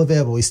 he's still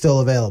available. He's still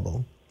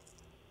available.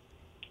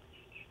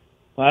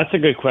 Well, that's a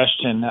good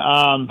question.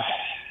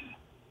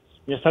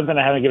 Something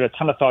I haven't given a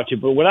ton of thought to.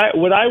 But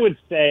what I would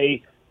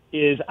say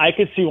is I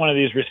could see one of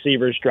these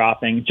receivers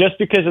dropping, just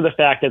because of the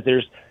fact that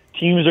there's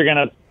teams are going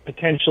to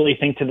potentially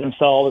think to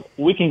themselves,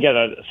 we can get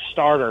a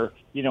starter,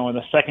 in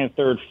the second,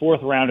 third,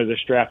 fourth round of this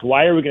draft.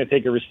 Why are we going to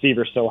take a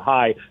receiver so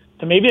high?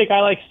 So maybe a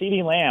guy like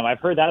CeeDee Lamb. I've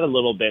heard that a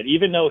little bit,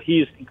 even though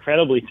he's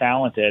incredibly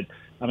talented.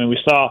 I mean, we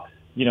saw,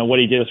 what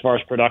he did as far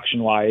as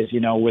production-wise,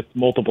 with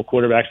multiple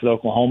quarterbacks at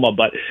Oklahoma.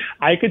 But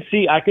I could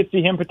see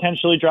him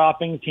potentially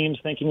dropping, teams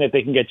thinking that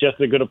they can get just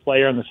as good a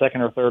player in the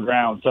second or third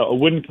round. So it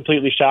wouldn't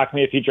completely shock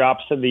me if he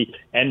drops to the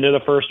end of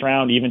the first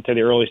round, even to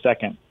the early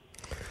second.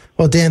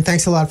 Well, Dan,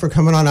 thanks a lot for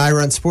coming on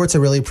Ira on Sports. I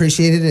really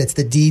appreciate it. It's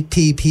the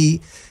DTP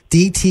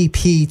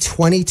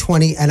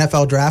 2020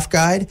 NFL Draft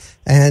Guide.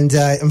 And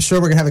I'm sure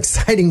we're going to have an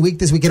exciting week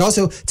this week. And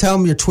also tell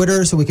them your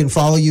Twitter so we can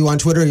follow you on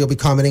Twitter. You'll be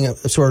commenting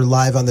sort of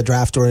live on the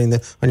draft on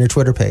your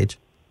Twitter page.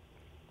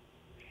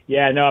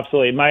 Yeah, no,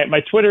 absolutely.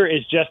 My Twitter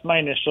is just my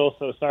initials.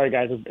 So sorry,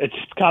 guys. It's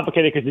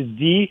complicated because it's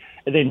D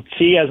and then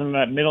T as in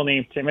my middle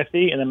name,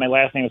 Timothy. And then my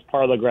last name is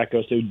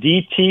Parlagreco. So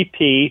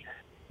DTP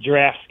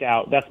Draft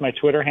Scout. That's my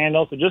Twitter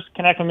handle. So just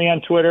connect with me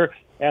on Twitter.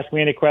 Ask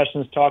me any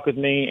questions, talk with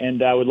me,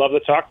 and I would love to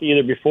talk to you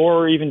either before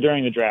or even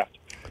during the draft.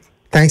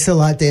 Thanks a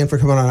lot, Dan, for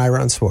coming on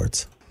Ira on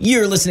Sports.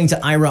 You're listening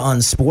to Ira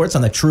on Sports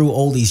on the True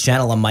Oldies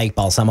channel. I'm Mike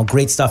Balsamo.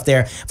 Great stuff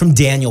there from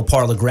Daniel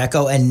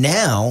Parlagreco. And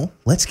now,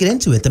 let's get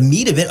into it. The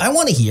meat of it, I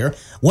want to hear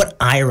what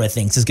Ira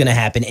thinks is going to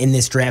happen in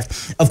this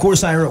draft. Of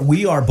course, Ira,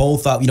 we are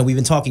both, we've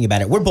been talking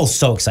about it. We're both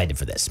so excited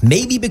for this.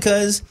 Maybe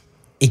because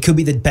it could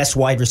be the best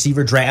wide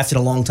receiver draft in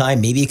a long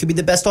time. Maybe it could be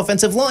the best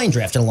offensive line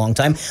draft in a long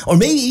time. Or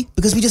maybe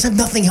because we just have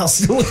nothing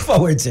else to look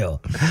forward to.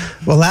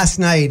 Well, last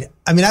night,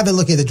 I've been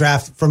looking at the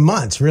draft for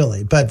months,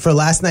 really. But for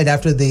last night,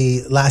 after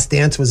the last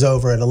dance was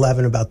over at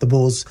 11 about the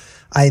Bulls,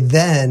 I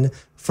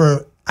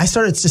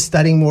started just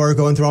studying more,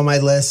 going through all my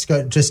lists,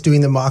 just doing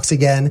the mocks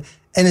again.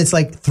 And it's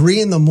like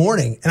 3 a.m.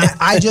 And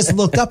I just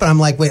looked up and I'm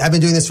like, wait, I've been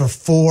doing this for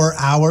 4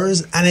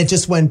 hours and it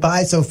just went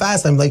by so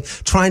fast. I'm like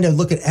trying to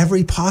look at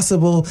every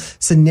possible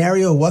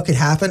scenario, what could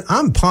happen.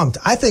 I'm pumped.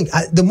 I think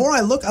the more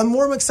I look, I'm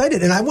more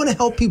excited and I want to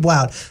help people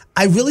out.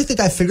 I really think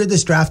I figured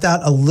this draft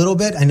out a little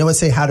bit. I know I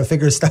say how to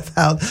figure stuff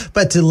out,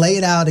 but to lay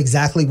it out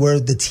exactly where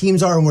the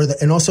teams are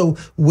and also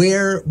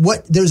there's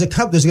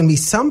going to be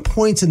some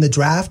points in the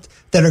draft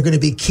that are going to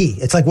be key.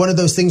 It's like one of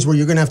those things where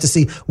you're going to have to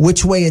see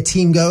which way a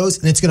team goes,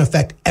 and it's going to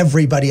affect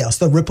everybody else.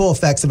 The ripple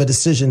effects of a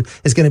decision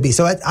is going to be.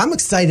 So I'm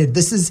excited.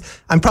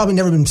 I'm probably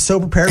never been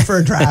so prepared for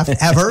a draft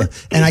ever,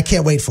 and I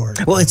can't wait for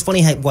it. Well, it's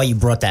funny why you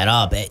brought that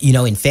up.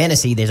 In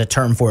fantasy, there's a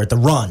term for it, the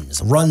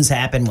runs. Runs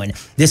happen when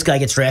this guy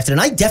gets drafted,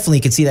 and I definitely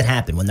could see that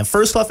happen. When the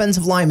first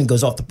offensive lineman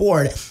goes off the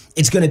board,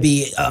 it's going to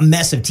be a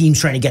mess of teams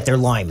trying to get their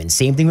linemen.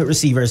 Same thing with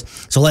receivers.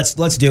 So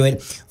let's do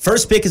it.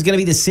 First pick is going to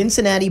be the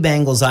Cincinnati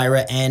Bengals,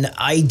 Ira, and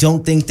I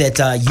don't think that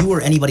you or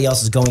anybody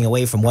else is going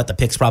away from what the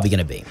pick's probably going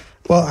to be.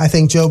 Well, I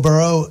think Joe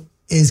Burrow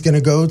is going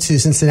to go to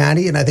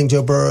Cincinnati, and I think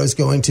Joe Burrow is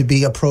going to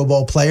be a Pro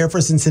Bowl player for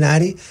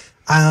Cincinnati.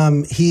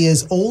 He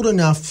is old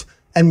enough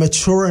and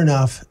mature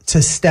enough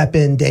to step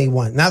in day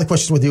one. Now the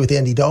question is with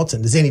Andy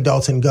Dalton. Does Andy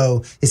Dalton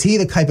go? Is he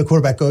the type of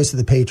quarterback goes to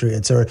the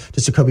Patriots, or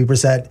does Jacoby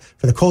Brissett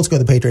for the Colts go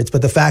to the Patriots?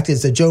 But the fact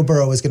is that Joe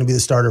Burrow is going to be the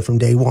starter from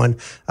day one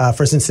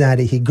for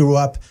Cincinnati. He grew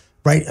up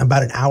right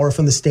about an hour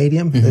from the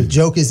stadium. Mm-hmm. The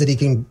joke is that he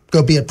can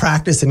go be at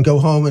practice and go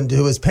home and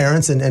do his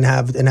parents and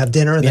have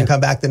dinner and then come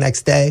back the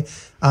next day.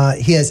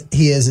 He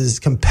is as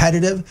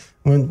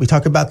when we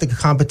talk about the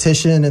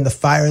competition and the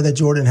fire that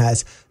Jordan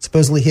has.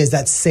 Supposedly he has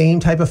that same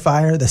type of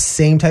fire, the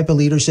same type of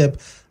leadership.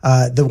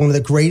 One of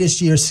the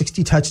greatest years,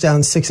 60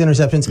 touchdowns, 6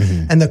 interceptions,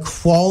 and the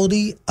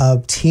quality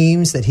of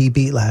teams that he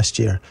beat last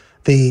year.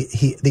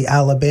 The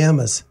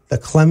Alabamas, the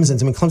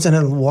Clemsons. I mean, Clemson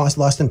had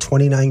lost in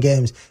 29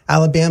 games.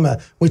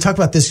 Alabama, we talked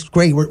about this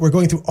great. We're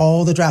going through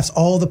all the drafts,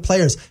 all the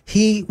players.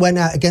 He went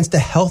out against a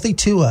healthy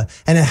Tua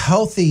and a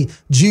healthy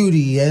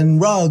Judy and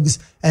Ruggs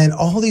and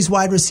all these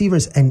wide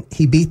receivers, and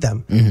he beat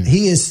them. Mm-hmm.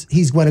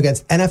 He's went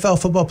against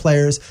NFL football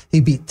players.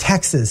 He beat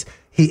Texas.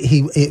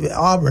 He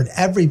Auburn,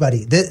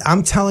 everybody.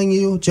 I'm telling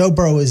you, Joe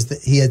Burrow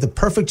he had the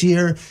perfect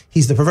year.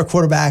 He's the perfect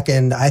quarterback,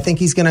 and I think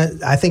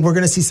we're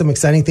gonna see some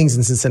exciting things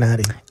in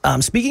Cincinnati.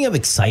 Speaking of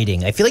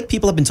exciting, I feel like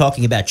people have been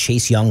talking about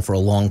Chase Young for a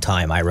long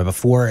time, Ira,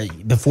 before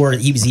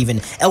he was even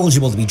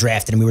eligible to be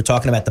drafted, and we were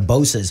talking about the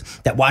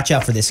Bosas that watch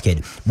out for this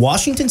kid.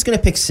 Washington's gonna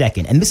pick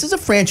second, and this is a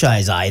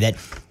franchise that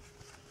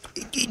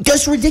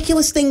does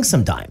ridiculous things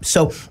sometimes.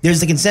 So there's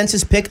the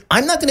consensus pick.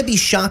 I'm not going to be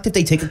shocked if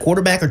they take a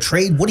quarterback or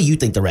trade. What do you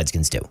think the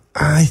Redskins do?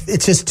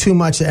 It's just too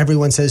much.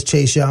 Everyone says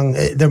Chase Young.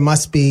 There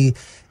must be.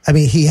 I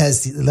mean,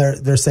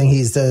 they're saying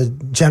he's the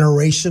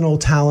generational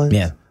talent.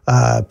 Yeah.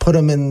 Put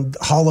him in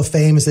Hall of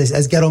Fame. As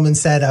Gettleman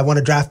said, I want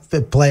to draft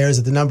players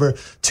at the number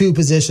 2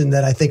 position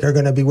that I think are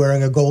going to be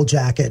wearing a gold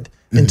jacket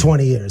in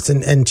 20 years.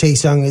 And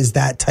Chase Young is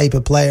that type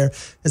of player.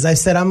 As I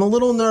said, I'm a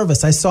little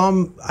nervous. I've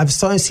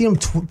seen him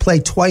play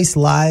twice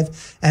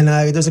live, and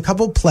there's a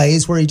couple of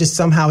plays where he just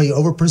somehow he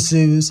over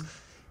pursues,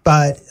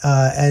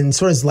 and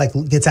sort of like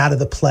gets out of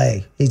the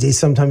play. He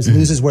sometimes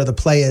loses where the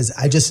play is.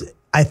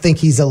 I think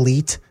he's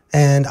elite,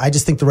 and I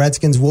just think the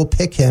Redskins will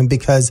pick him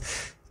because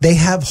they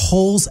have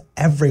holes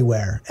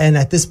everywhere. And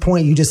at this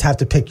point, you just have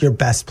to pick your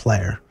best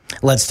player.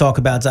 Let's talk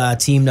about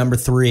team number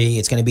 3.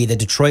 It's going to be the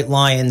Detroit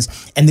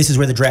Lions, and this is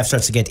where the draft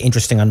starts to get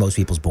interesting on most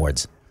people's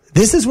boards.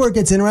 This is where it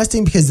gets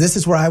interesting because this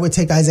is where I would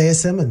take Isaiah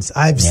Simmons.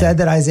 I've said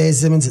that Isaiah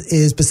Simmons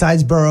is,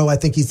 besides Burrow, I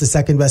think he's the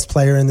second best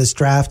player in this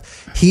draft.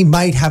 He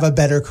might have a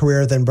better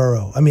career than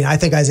Burrow. I mean, I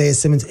think Isaiah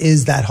Simmons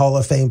is that Hall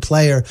of Fame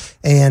player.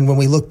 And when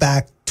we look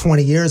back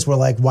 20 years, we're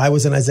like, why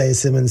wasn't Isaiah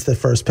Simmons the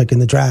first pick in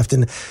the draft?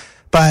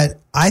 But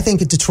I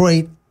think at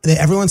Detroit,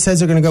 everyone says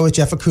they're going to go with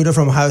Jeff Okudah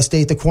from Ohio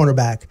State, the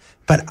cornerback.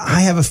 But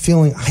I have a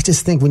feeling, I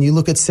just think when you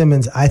look at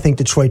Simmons, I think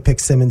Detroit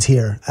picks Simmons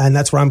here. And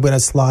that's where I'm going to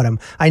slot him.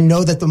 I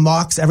know that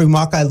every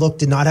mock I looked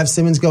did not have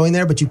Simmons going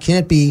there, but you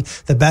can't be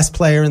the best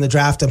player in the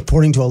draft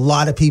according to a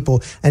lot of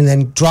people and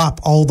then drop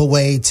all the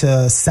way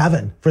to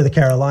 7 for the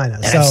Carolina.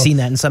 And I've seen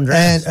that in some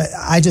drafts. And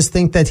I just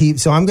think that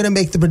so I'm going to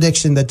make the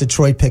prediction that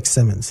Detroit picks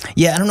Simmons.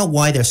 Yeah, I don't know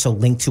why they're so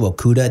linked to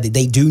Okudah.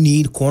 They do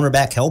need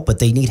cornerback help, but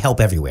they need help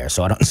everywhere.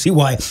 So I don't see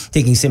why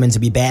taking Simmons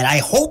would be bad. I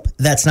hope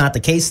that's not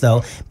the case,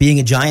 though. Being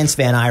a Giants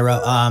fan,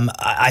 Ira,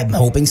 I'm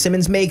hoping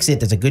Simmons makes it.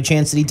 There's a good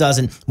chance that he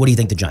doesn't. What do you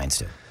think the Giants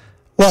do?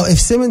 Well, if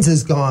Simmons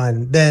is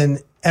gone, then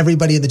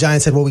everybody in the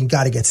Giants said, well, we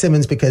got to get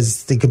Simmons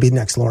because they could be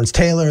next Lawrence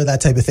Taylor, that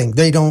type of thing.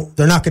 They're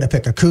not going to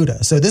pick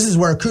Okudah. So this is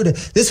where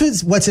this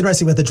was what's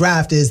interesting about the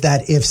draft is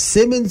that if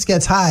Simmons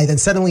gets high, then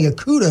suddenly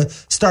Okudah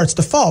starts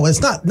to fall.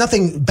 It's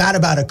nothing bad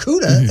about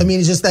Okudah. Mm-hmm. I mean,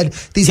 it's just that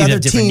these other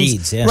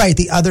teams, right?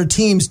 The other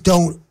teams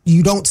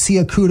you don't see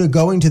Okudah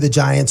going to the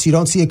Giants. You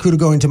don't see Okudah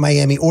going to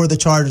Miami or the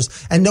Chargers.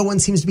 And no one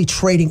seems to be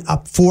trading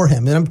up for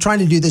him. And I'm trying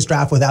to do this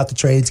draft without the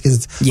trades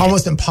because it's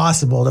almost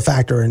impossible to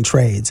factor in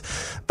trades.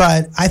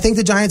 But I think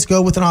the Giants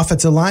go with an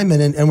offensive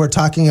lineman. And we're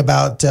talking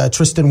about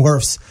Tristan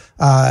Wirfs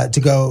to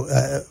go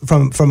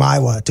from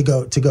Iowa to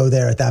go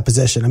there at that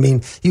position. I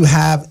mean, you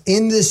have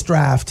in this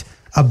draft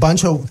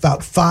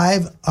about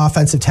 5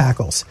 offensive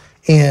tackles.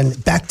 And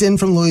Becton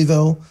from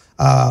Louisville,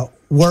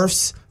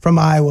 Wirfs from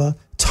Iowa,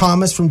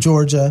 Thomas from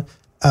Georgia,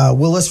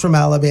 Willis from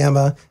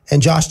Alabama,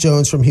 and Josh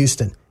Jones from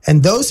Houston.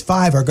 And those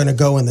 5 are going to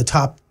go in the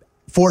top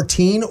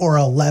 14 or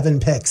 11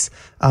 picks.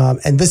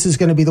 And this is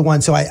going to be the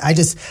one. So I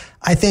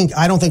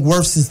don't think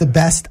Wirfs is the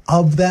best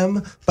of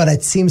them, but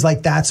it seems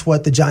like that's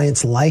what the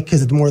Giants like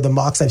because it's more of the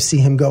mocks I've seen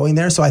him going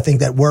there. So I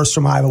think that Wirfs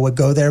from Iowa would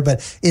go there.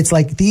 But it's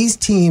like these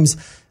teams,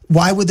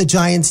 why would the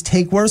Giants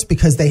take Wirfs?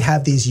 Because they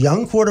have these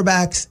young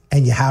quarterbacks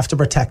and you have to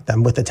protect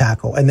them with the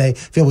tackle. And they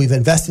feel we've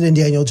invested in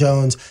Daniel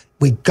Jones.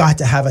 We got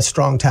to have a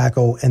strong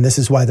tackle, and this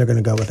is why they're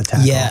going to go with a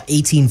tackle. Yeah,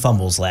 18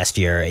 fumbles last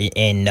year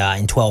in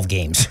 12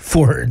 games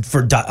for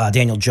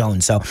Daniel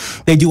Jones. So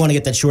they do want to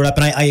get that short up,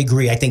 and I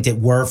agree. I think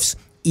that Wirfs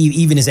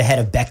even is ahead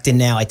of Becton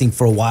now. I think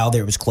for a while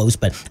there it was close,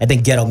 but I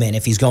think Gettleman,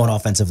 if he's going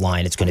offensive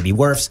line, it's going to be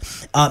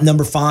Wirfs.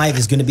 Number 5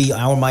 is going to be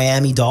our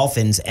Miami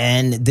Dolphins,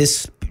 and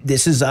this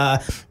is they're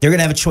going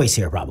to have a choice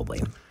here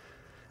probably.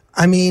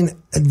 I mean,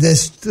 the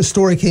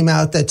story came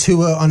out that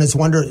Tua on his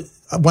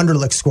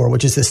Wonderlic score,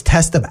 which is this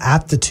test of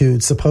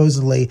aptitude,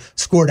 supposedly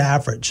scored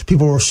average.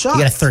 People were shocked.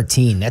 You got a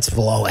 13. That's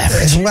below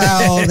average.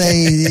 Well,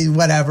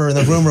 whatever.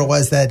 The rumor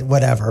was that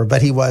whatever,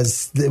 but it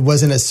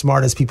wasn't as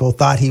smart as people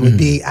thought he would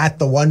be at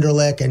the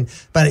Wonderlic.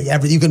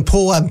 But you can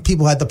pull up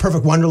people had the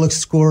perfect Wonderlic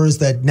scores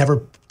that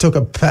never took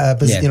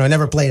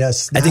never played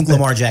us. I think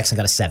Lamar Jackson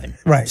got a 7.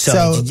 Right.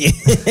 So and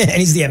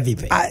he's the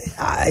MVP.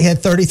 I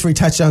had 33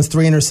 touchdowns,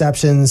 3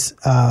 interceptions.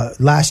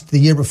 The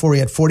year before, he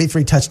had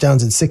 43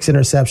 touchdowns and 6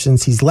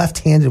 interceptions. He's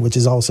left-handed, which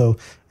is also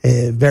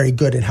very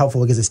good and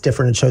helpful because it's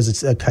different. It shows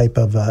it's a type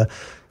of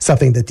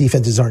something that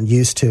defenses aren't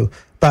used to.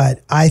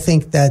 But I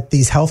think that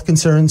these health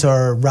concerns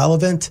are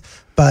relevant.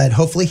 But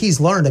hopefully he's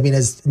learned. I mean,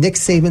 as Nick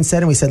Saban said,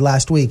 and we said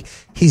last week,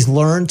 he's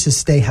learned to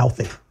stay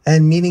healthy.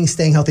 And meaning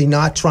staying healthy,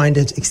 not trying to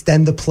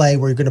extend the play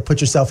where you're going to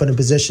put yourself in a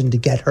position to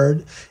get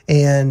hurt.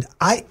 And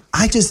I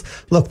just,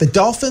 look, the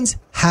Dolphins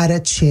had a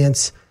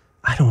chance,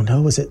 I don't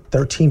know, was it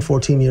 13,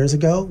 14 years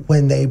ago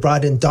when they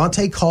brought in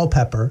Dante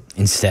Culpepper.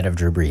 Instead of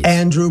Drew Brees.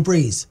 And Drew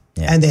Brees.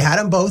 Yeah. And they had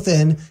them both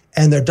in,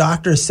 and their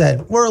doctor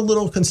said, we're a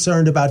little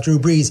concerned about Drew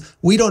Brees.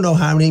 We don't know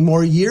how many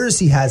more years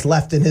he has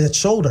left in his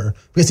shoulder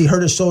because he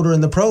hurt his shoulder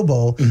in the Pro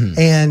Bowl. Mm-hmm.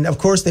 And, of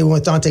course, they went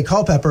with Dante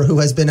Culpepper, who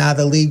has been out of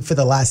the league for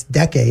the last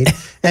decade.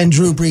 And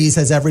Drew Brees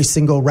has every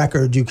single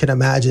record you can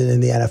imagine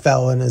in the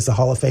NFL and is a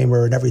Hall of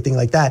Famer and everything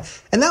like that.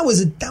 And that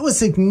was a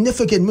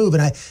significant move.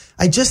 And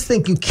I just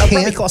think you can't.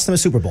 Probably cost them a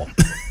Super Bowl.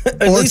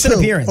 At or least two, an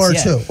appearance.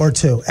 Or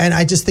two. And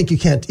I just think you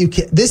can't.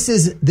 This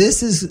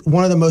is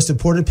one of the most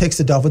important picks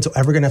the Dolphins are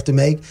ever going to have to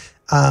make.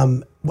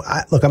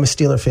 Look, I'm a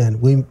Steeler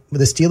fan.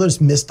 The Steelers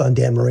missed on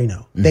Dan Marino.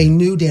 Mm-hmm. They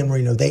knew Dan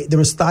Marino. There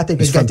was thought they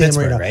could get Dan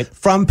Marino. Right?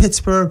 From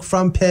Pittsburgh,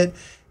 from Pitt.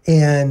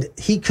 And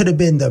he could have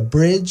been the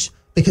bridge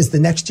because the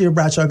next year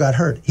Bradshaw got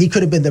hurt. He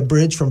could have been the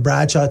bridge from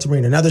Bradshaw to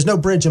Marino. Now, there's no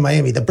bridge in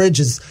Miami. The bridge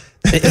is...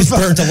 It's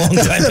burnt a long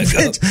time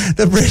ago.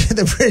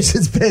 The bridge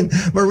has been...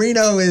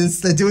 Marino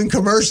is doing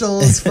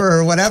commercials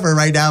for whatever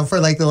right now for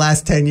like the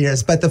last 10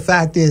 years. But the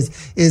fact is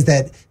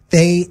that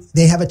they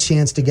have a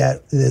chance to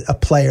get a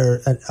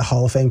player, a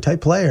Hall of Fame type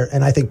player.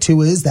 And I think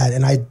Tua is that.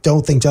 And I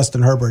don't think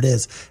Justin Herbert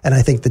is. And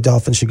I think the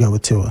Dolphins should go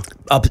with Tua.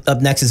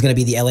 Up next is going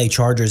to be the LA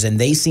Chargers, and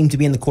they seem to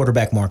be in the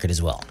quarterback market as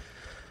well.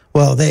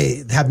 Well,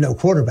 they have no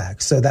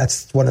quarterback, so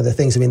that's one of the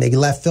things. I mean, they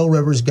let Phil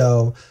Rivers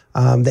go.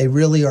 They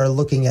really are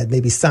looking at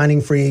maybe signing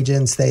free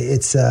agents. They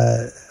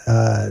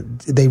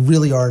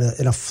really are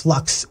in a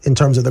flux in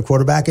terms of the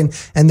quarterback, and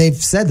they've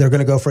said they're going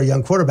to go for a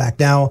young quarterback.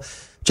 Now,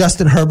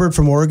 Justin Herbert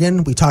from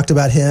Oregon, we talked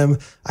about him.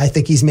 I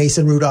think he's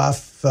Mason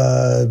Rudolph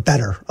a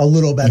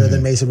little better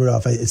than Mason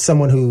Rudolph. It's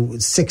someone who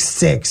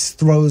 6'6",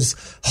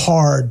 throws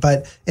hard,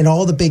 but in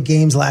all the big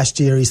games last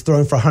year, he's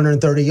thrown for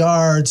 130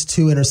 yards,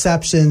 2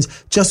 interceptions,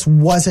 just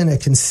wasn't a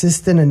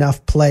consistent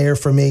enough player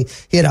for me.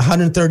 He had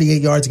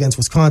 138 yards against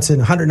Wisconsin,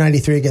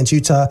 193 against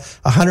Utah,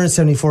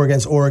 174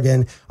 against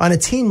Oregon. On a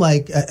team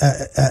like,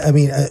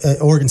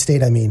 Oregon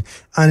State,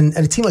 on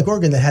a team like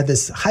Oregon that had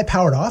this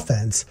high-powered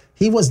offense,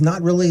 he was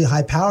not really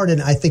high-powered,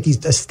 and I think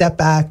he's a step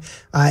back.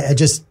 I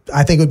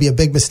think it would be a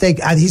big mistake.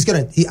 I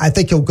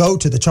think he'll go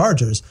to the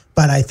Chargers,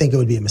 but I think it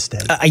would be a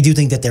mistake. I do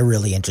think that they're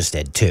really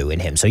interested, too, in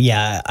him. So,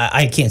 yeah,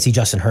 I can't see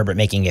Justin Herbert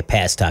making it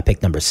past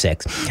pick number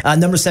 6.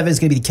 Number 7 is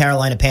going to be the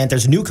Carolina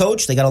Panthers. New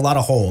coach, they got a lot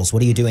of holes.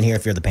 What are you doing here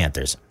if you're the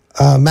Panthers?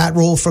 Matt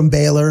Rule from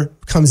Baylor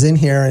comes in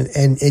here,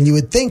 and you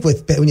would think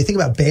when you think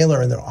about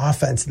Baylor and their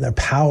offense and their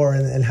power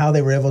and how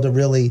they were able to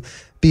really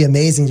be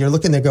amazing, you're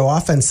looking to go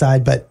offense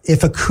side. But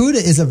if Okudah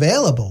is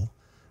available,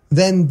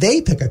 then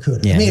they pick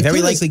Okudah. Yeah,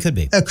 very likely could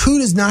be.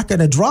 Okudah's not going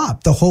to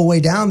drop the whole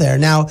way down there.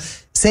 Now,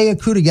 say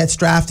Okudah gets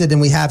drafted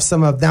and we have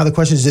now the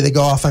question is, do they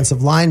go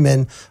offensive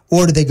lineman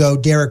or do they go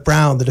Derek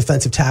Brown, the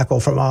defensive tackle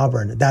from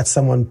Auburn? That's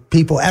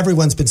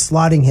everyone's been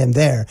slotting him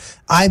there.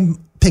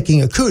 I'm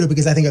picking Okudah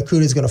because I think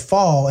Okudah is going to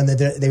fall, and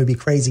they would be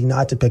crazy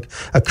not to pick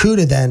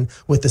Okudah then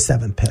with the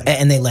 7th pick.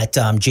 And they let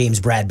James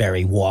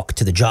Bradbury walk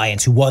to the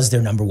Giants, who was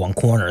their number 1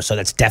 corner. So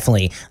that's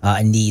definitely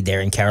a need there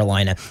in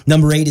Carolina.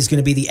 Number 8 is going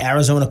to be the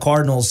Arizona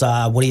Cardinals.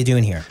 What are you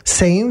doing here?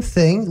 Same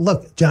thing.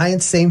 Look,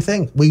 Giants, same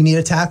thing. We need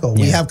a tackle.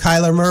 Yeah. We have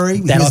Kyler Murray.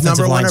 That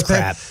offensive line's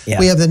crap. Yeah.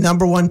 We have the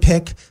number 1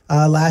 pick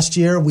last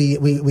year. We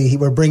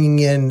were bringing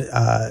in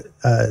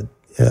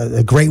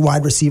a great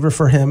wide receiver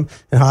for him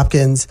and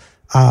Hopkins.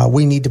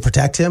 We need to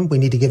protect him. We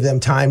need to give them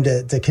time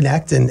to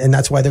connect, and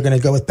that's why they're going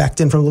to go with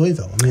Becton from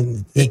Louisville. I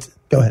mean,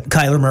 go ahead.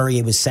 Kyler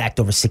Murray was sacked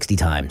over 60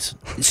 times.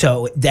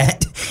 So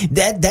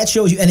that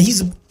shows you, and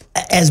he's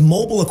as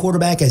mobile a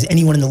quarterback as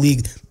anyone in the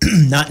league,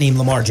 not named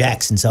Lamar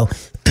Jackson. So,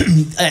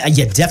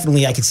 yeah,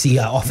 definitely I could see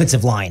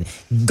offensive line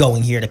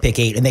going here to pick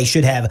 8, and they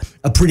should have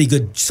a pretty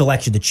good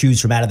selection to choose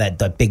from out of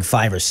that big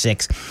 5 or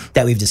 6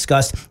 that we've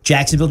discussed.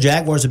 Jacksonville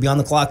Jaguars will be on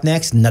the clock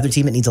next, another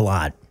team that needs a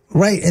lot.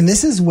 Right, and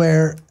this is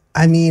where,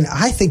 I mean,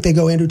 I think they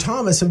go Andrew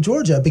Thomas of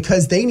Georgia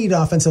because they need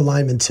offensive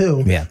linemen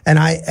too. Yeah. And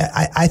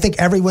I think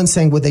everyone's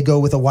saying, would they go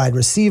with a wide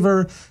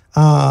receiver?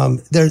 I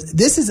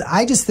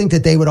just think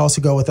that they would also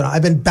go with it.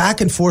 I've been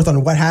back and forth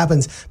on what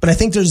happens, but I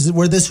think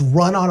we're this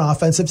run on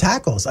offensive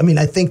tackles. I mean,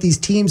 I think these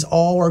teams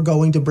all are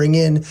going to bring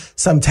in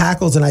some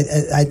tackles, and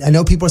I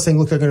know people are saying,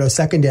 look, they're going to go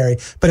secondary,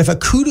 but if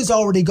Okudah's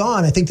already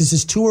gone, I think this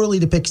is too early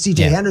to pick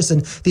C.J.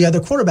 Henderson, the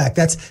other quarterback.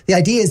 That's the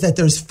idea, is that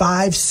there's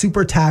 5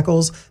 super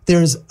tackles,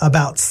 there's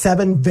about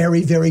 7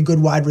 very, very good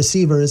wide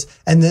receivers,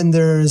 and then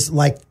there's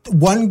like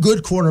 1 good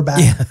cornerback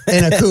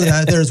in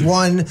Okudah. There's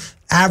 1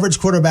 average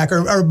quarterback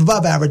or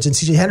above average in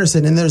C.J.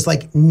 Henderson, and there's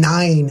like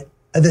 9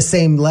 at the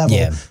same level.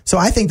 Yeah. So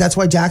I think that's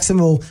why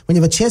Jacksonville, when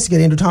you have a chance to get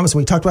Andrew Thomas,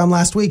 when we talked about him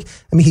last week,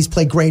 I mean, he's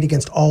played great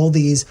against all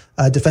these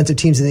defensive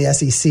teams in the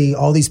SEC,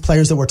 all these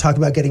players that we're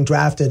talking about getting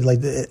drafted. Like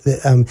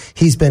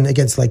he's been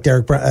against like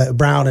Derek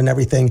Brown and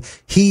everything.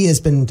 He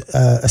has been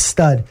a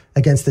stud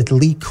against the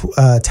elite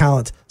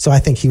talent. So I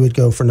think he would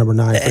go for number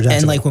 9 for Jacksonville.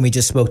 And like when we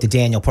just spoke to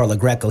Daniel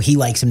Parla-Greco, he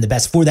likes him the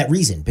best for that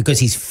reason, because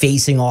he's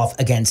facing off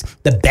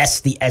against the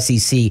best the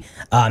SEC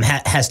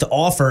has to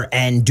offer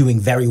and doing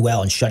very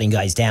well and shutting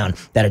guys down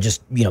that are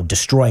just,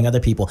 destroying other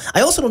people.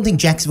 I also don't think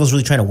Jacksonville's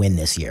really trying to win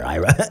this year,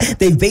 Ira.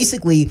 They've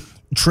basically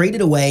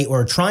traded away,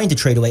 or trying to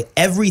trade away,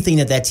 everything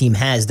that team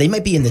has. They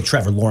might be in the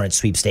Trevor Lawrence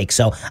sweepstakes,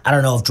 so I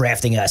don't know if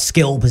drafting a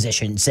skill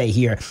position, say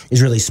here,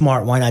 is really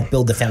smart. Why not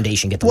build the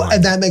foundation, get the line?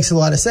 And that makes a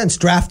lot of sense.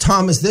 Draft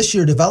Thomas this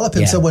year, develop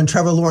him, so when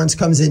Trevor Lawrence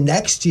comes in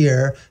next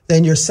year,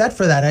 then you're set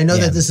for that. I know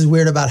that this is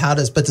weird about how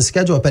to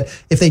schedule it, but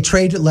if they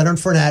trade Leonard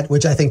Fournette,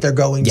 which I think they're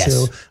going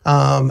to,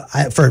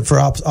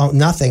 for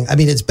nothing, I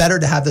mean, it's better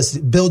to have this,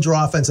 build your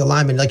offensive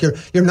lineman. Like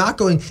you're not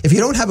going, if you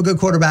don't have a good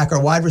quarterback or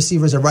wide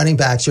receivers or running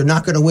backs, you're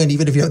not going to win,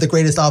 even if you have the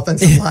greatest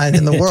offensive line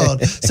in the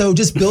world. So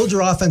just build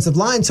your offensive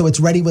line so it's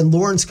ready when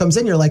Lawrence comes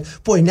in. You're like,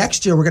 boy,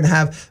 next year we're going to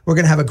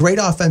have a great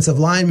offensive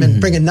lineman,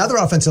 bring another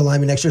offensive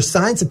lineman next year,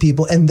 sign some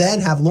people, and then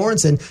have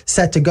Lawrence in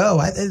set to go.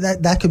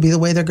 That could be the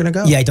way they're going to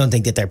go. Yeah, I don't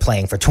think that they're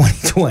playing for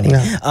 2020.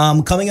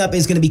 No. Coming up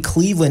is going to be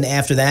Cleveland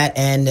after that,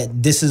 and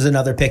this is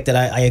another pick that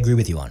I agree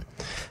with you on.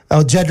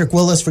 Oh, Jedrick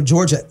Willis for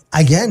Georgia.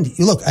 Again,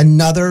 you look,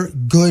 another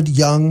good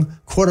young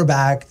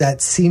quarterback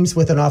that seems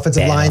with an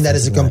offensive line that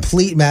is a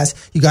complete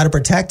mess. You got to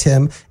protect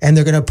him, and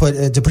they're going to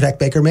put to protect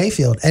Baker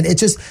Mayfield. And it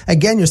just,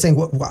 again, you're saying,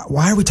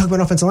 why are we talking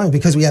about offensive line?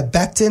 Because we have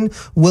Becton,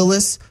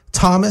 Willis,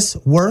 Thomas,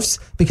 Wirfs,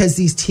 because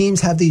these teams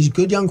have these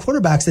good young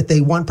quarterbacks that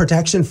they want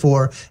protection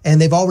for,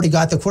 and they've already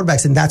got the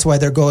quarterbacks, and that's why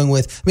they're going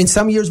with, I mean,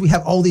 some years we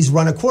have all these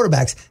run of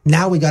quarterbacks.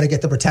 Now we got to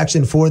get the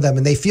protection for them,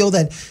 and they feel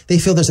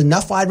there's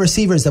enough wide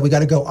receivers that we got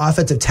to go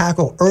offensive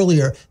tackle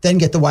earlier, then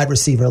get the wide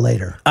receiver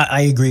later.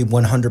 I agree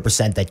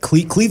 100% that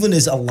Cleveland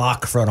is a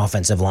lock for an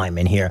offensive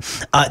lineman here.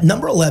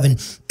 Number 11,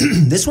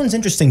 this one's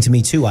interesting to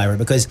me too, Ira,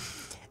 because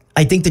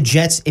I think the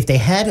Jets, if they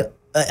had,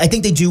 I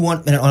think they do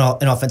want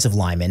an offensive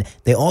lineman.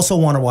 They also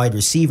want a wide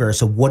receiver.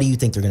 So what do you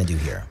think they're going to do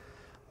here?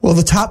 Well,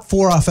 the top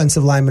 4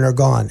 offensive linemen are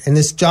gone. And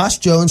this Josh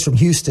Jones from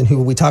Houston,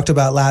 who we talked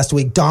about last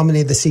week,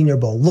 dominated the Senior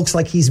Bowl. Looks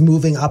like he's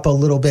moving up a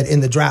little bit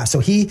in the draft. So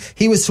he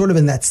was sort of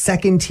in that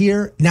second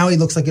tier. Now he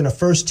looks like in a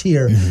first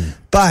tier. Mm-hmm.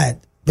 But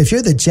if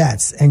you're the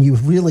Jets and you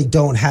really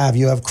don't have,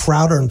 you have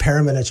Crowder and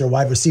Perriman at your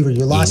wide receiver,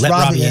 you lost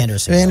Robbie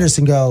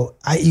Anderson go.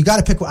 You got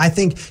to pick. I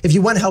think if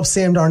you want to help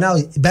Sam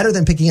Darnold, better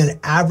than picking an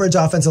average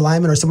offensive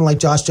lineman or someone like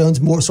Josh Jones,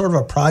 more sort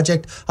of a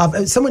project.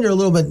 Someone you're a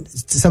little bit,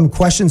 some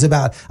questions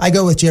about. I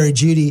go with Jerry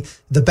Jeudy,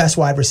 the best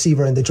wide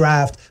receiver in the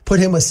draft. Put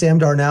him with Sam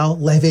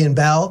Darnold, Le'Veon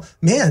Bell.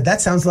 Man, that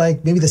sounds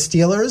like maybe the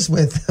Steelers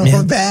with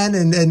Ben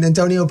and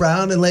Antonio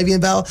Brown and Le'Veon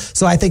Bell.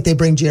 So I think they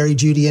bring Jerry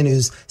Jeudy in,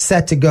 who's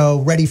set to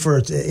go, ready for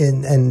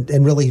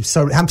and really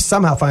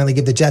somehow finally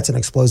give the Jets an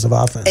explosive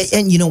offense.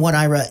 And you know what,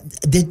 Ira?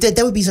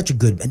 That would be such a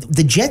good...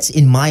 The Jets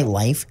in my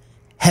life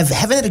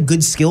haven't had a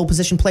good skill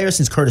position player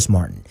since Curtis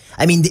Martin.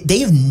 I mean, they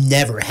have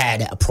never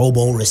had a Pro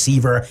Bowl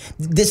receiver.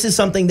 This is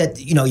something that,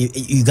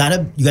 you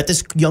got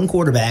this young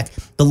quarterback.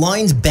 The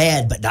line's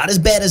bad, but not as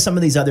bad as some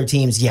of these other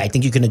teams. Yeah, I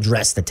think you can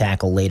address the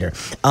tackle later.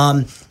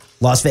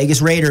 Las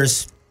Vegas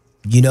Raiders,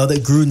 you know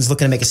that Gruden's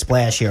looking to make a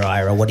splash here,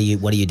 Ira. What are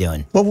you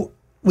doing? Well,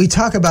 we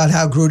talk about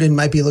how Gruden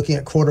might be looking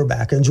at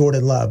quarterback and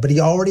Jordan Love, but he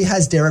already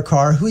has Derek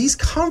Carr, who he's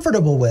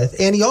comfortable with,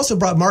 and he also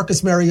brought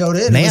Marcus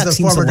Mariota in. Mayock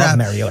seems to love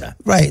Mariota.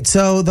 Right.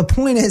 So the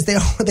point is,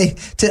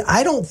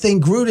 I don't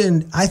think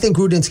Gruden. I think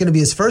Gruden's going to be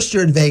his first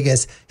year in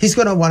Vegas. He's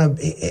going to want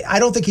to. I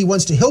don't think he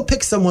wants to. He'll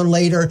pick someone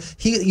later.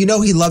 He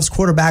loves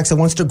quarterbacks and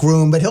wants to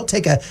groom, but he'll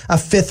take a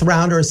fifth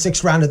rounder, a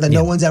sixth rounder that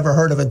no one's ever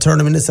heard of and turn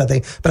him into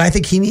something. But I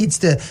think he needs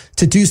to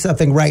do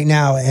something right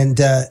now. And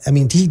and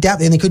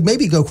they could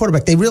maybe go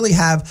quarterback. They really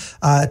have.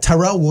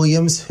 Tyrell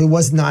Williams, who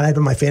was not out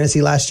of my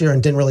fantasy last year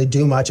and didn't really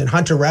do much, and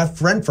Hunter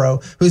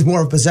Renfrow, who's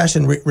more of a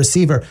possession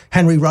receiver.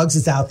 Henry Ruggs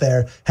is out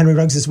there. Henry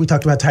Ruggs is, we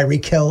talked about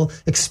Tyreek Hill,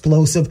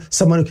 explosive,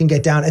 someone who can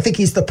get down. I think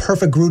he's the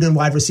perfect Gruden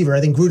wide receiver.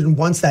 I think Gruden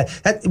wants that.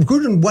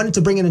 Gruden wanted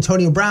to bring in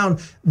Antonio Brown.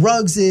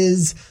 Ruggs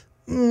is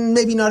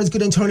maybe not as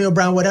good Antonio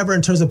Brown, whatever,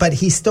 in terms of, but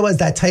he still has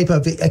that type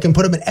of, I can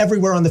put him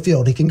everywhere on the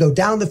field. He can go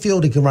down the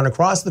field. He can run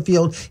across the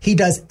field. He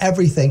does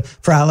everything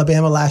for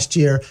Alabama last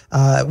year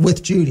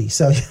with Judy.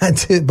 So you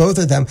had both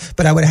of them.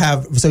 But I would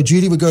have, so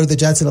Judy would go to the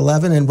Jets at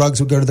 11 and Ruggs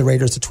would go to the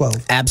Raiders at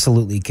 12.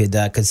 Absolutely could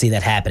see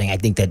that happening. I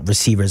think that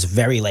receivers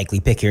very likely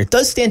pick here. It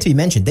does stand to be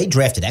mentioned, they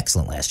drafted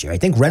excellent last year. I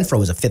think Renfrow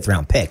was a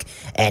 5th-round pick,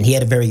 and he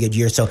had a very good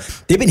year. So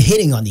they've been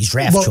hitting on these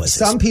draft choices.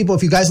 Some people,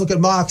 if you guys look at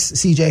mocks,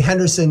 C.J.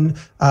 Henderson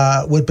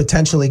would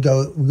potentially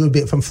go, would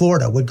be from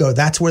Florida, would go.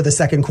 That's where the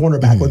second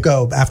cornerback would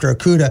go after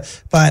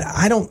Okudah. But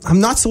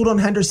I'm not sold on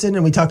Henderson.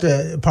 And we talked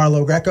to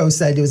Parlo Greco,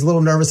 said he was a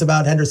little nervous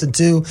about Henderson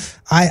too.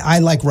 I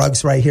like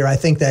Ruggs right here. I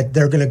think that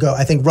they're going to go.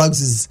 I think Ruggs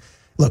is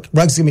going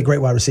to be a great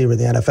wide receiver in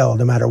the NFL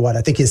no matter what.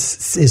 I think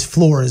his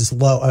floor is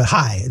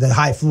high, the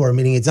high floor,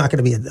 meaning it's not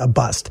going to be a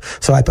bust.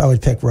 So I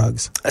would pick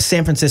Ruggs.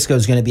 San Francisco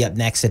is going to be up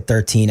next at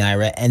 13,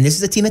 Ira. And this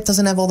is a team that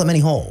doesn't have all that many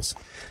holes.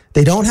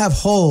 They don't have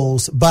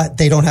holes, but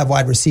they don't have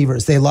wide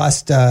receivers. They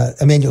lost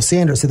Emmanuel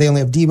Sanders, so they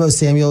only have Deebo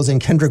Samuels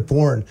and Kendrick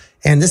Bourne.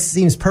 And this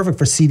seems perfect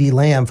for CeeDee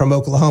Lamb from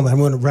Oklahoma.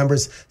 Everyone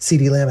remembers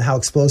CeeDee Lamb and how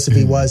explosive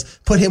he was.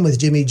 Put him with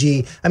Jimmy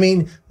G. I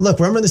mean, look,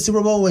 remember the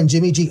Super Bowl when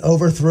Jimmy G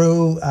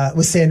overthrew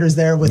with Sanders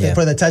there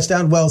for the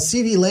touchdown? Well,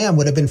 CeeDee Lamb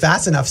would have been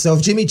fast enough. So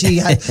if Jimmy's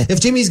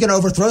going to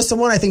overthrow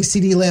someone, I think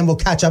CeeDee Lamb will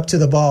catch up to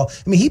the ball.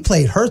 I mean, he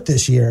played hurt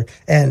this year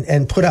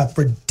and put up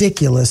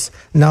ridiculous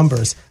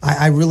numbers.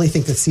 I really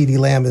think that CeeDee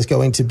Lamb is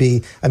going to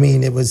be, I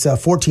mean, it was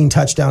 14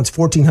 touchdowns,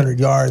 1,400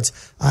 yards.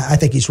 I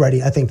think he's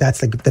ready. I think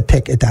that's the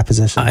pick at that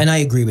position. And I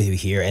agree with you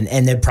here.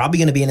 And they're probably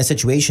going to be in a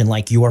situation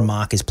like your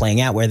mock is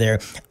playing out, where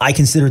I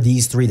consider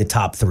these three the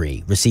top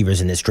 3 receivers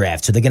in this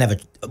draft. So they're going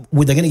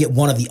to get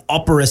one of the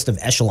upperest of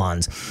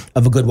echelons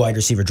of a good wide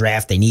receiver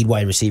draft. They need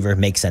wide receiver.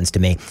 Makes sense to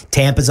me.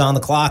 Tampa's on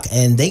the clock,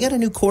 and they got a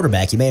new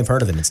quarterback. You may have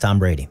heard of him. It's Tom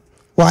Brady.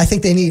 Well, I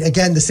think they need,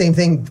 again, the same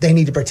thing. They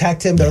need to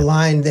protect him. Their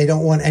line, they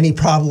don't want any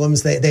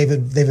problems. They've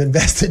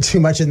invested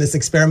too much in this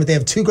experiment. They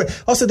have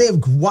they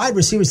have wide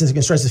receivers that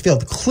can stretch the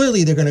field.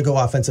 Clearly, they're going to go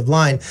offensive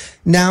line.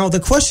 Now,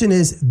 the question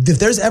is, if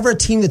there's ever a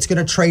team that's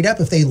going to trade up,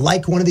 if they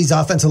like one of these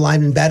offensive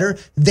linemen better,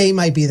 they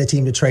might be the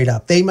team to trade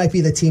up. They might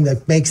be the team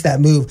that makes that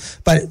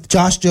move. But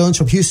Josh Jones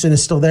from Houston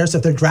is still there. So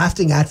if they're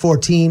drafting at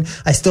 14,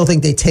 I still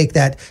think they take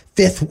that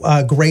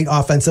 5th great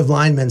offensive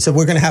lineman. So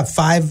we're going to have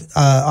 5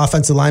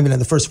 offensive linemen in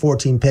the first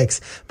 14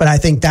 picks. But I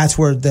think that's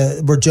where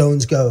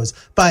Jones goes.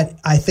 But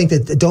I think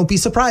that don't be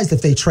surprised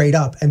if they trade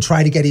up and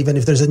try to get even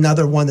if there's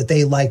another one that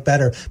they like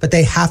better. But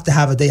they have to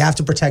have it. They have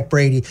to protect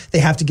Brady. They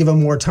have to give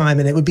him more time,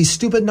 and it would be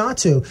stupid not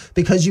to,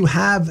 because you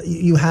have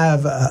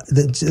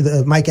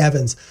the Mike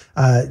Evans,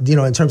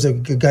 in terms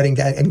of gutting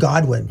and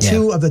Godwin,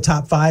 2 of the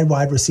top 5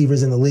 wide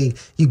receivers in the league.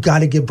 You got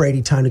to give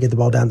Brady time to get the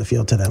ball down the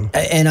field to them.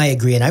 And I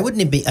agree. And I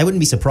wouldn't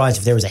be surprised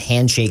if there was a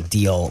handshake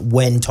deal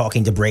when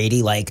talking to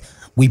Brady, like,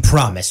 we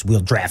promise we'll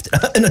draft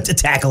a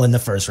tackle in the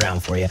first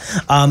round for you.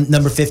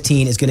 Number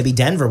 15 is going to be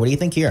Denver. What do you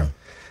think here?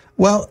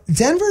 Well,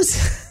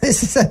 this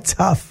is a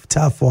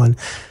tough one.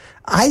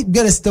 I'm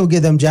going to still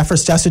give them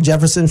Justin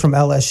Jefferson from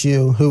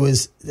LSU, who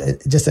is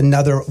just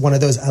another one of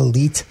those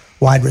elite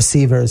wide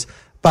receivers.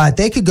 But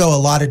they could go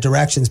a lot of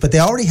directions. But they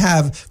already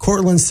have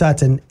Cortland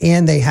Sutton,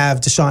 and they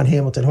have Deshaun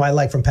Hamilton, who I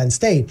like from Penn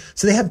State.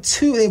 So they have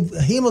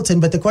Hamilton.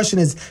 But the question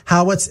is,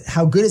 how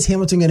good is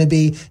Hamilton going to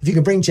be if you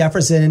can bring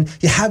Jefferson in?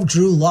 You have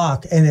Drew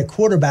Lock and a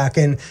quarterback,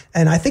 and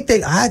I think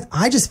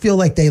I just feel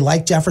like they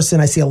like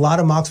Jefferson. I see a lot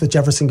of mocks with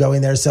Jefferson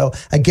going there. So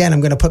again, I'm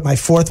going to put my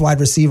 4th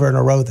wide receiver in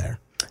a row there.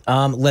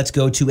 Let's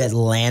go to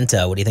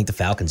Atlanta. What do you think the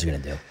Falcons are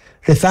going to do?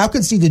 The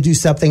Falcons need to do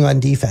something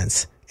on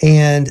defense,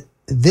 and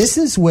this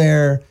is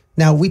where.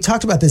 Now, we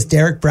talked about this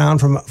Derek Brown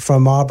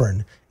from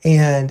Auburn,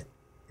 and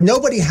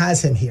nobody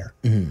has him here.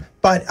 Mm-hmm.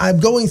 But I'm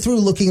going through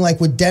looking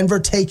like, would Denver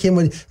take him?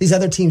 Would these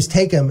other teams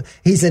take him?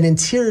 He's an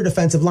interior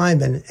defensive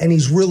lineman, and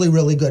he's really,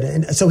 really good.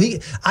 And so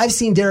I've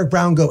seen Derek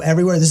Brown go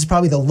everywhere. This is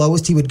probably the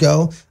lowest he would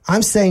go.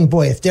 I'm saying,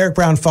 boy, if Derek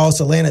Brown falls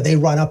to Atlanta, they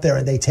run up there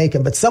and they take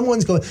him. But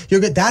someone's going,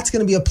 that's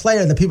going to be a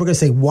player that people are going to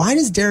say, why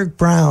does Derek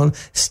Brown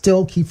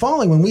still keep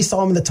falling when we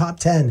saw him in the top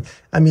 10?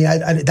 I mean,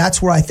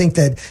 that's where I think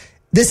that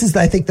this is,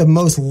 I think, the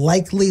most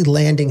likely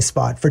landing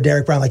spot for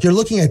Derek Brown. Like, you're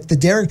looking at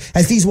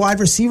as these wide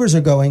receivers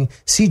are going,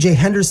 C.J.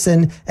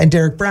 Henderson and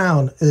Derek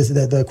Brown,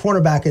 the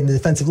cornerback and the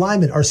defensive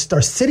lineman, are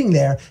sitting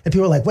there, and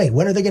people are like, wait,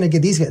 when are they going to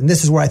get these guys? And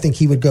this is where I think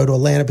he would go to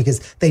Atlanta because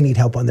they need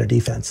help on their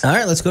defense. All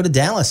right, let's go to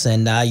Dallas.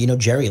 And,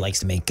 Jerry likes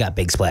to make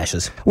big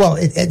splashes. Well,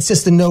 it's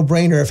just a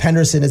no-brainer. If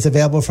Henderson is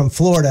available from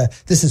Florida,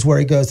 this is where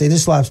he goes. They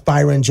just lost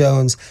Byron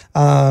Jones.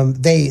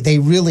 They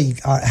really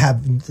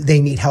they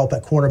need help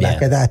at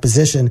cornerback at that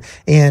position.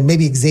 And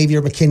maybe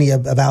Xavier McKinney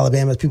of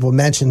Alabama, as people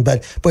mentioned,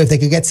 but boy, if they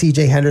could get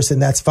C.J. Henderson,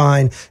 that's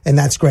fine, and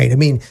that's great. I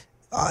mean,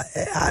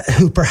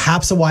 who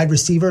perhaps a wide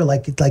receiver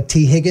like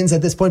T. Higgins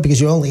at this point,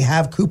 because you only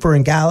have Cooper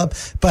and Gallup,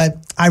 but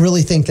I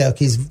really think that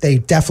they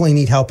definitely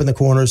need help in the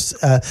corners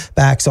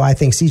back. So I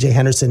think C.J.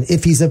 Henderson,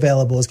 if he's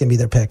available, is going to be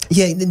their pick.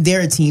 Yeah,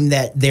 they're a team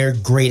that their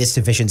greatest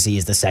deficiency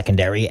is the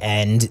secondary,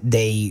 and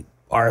they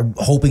are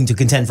hoping to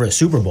contend for a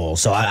Super Bowl.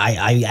 So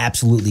I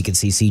absolutely could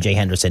see C.J.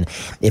 Henderson,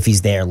 if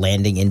he's there,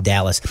 landing in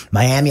Dallas.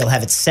 Miami will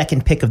have its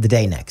second pick of the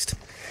day next.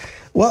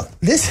 Well,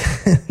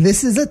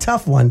 this is a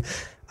tough one.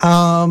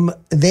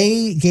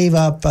 They gave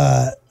up.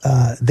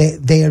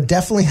 They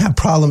definitely have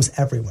problems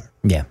everywhere.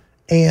 Yeah,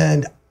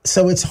 and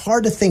so it's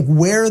hard to think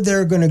where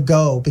they're going to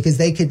go because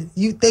they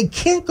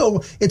can't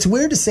go. It's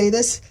weird to say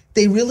this.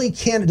 They really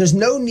can't. There's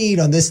no need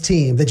on this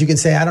team that you can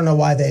say, I don't know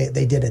why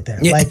they did it there.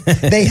 Yeah. Like,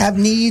 they have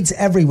needs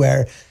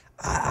everywhere.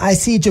 I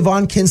see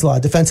Javon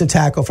Kinlaw, defensive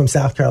tackle from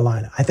South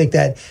Carolina. I think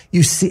that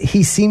he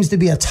seems to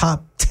be a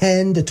top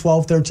 10 to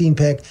 12, 13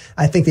 pick.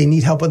 I think they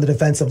need help on the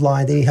defensive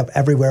line. They need help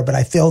everywhere, but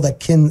I feel that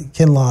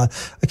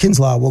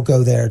Kinlaw will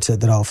go there to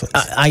the Dolphins.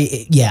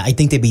 I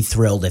think they'd be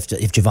thrilled if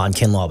Javon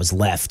Kinlaw was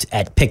left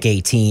at pick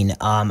 18.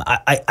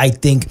 I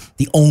think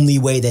the only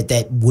way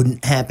that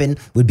wouldn't happen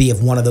would be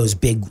if one of those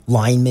big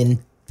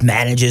linemen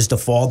manages to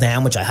fall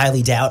down, which I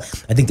highly doubt.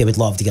 I think they would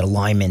love to get a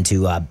lineman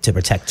to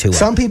protect Tua.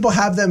 Some people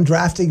have them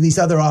drafting these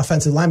other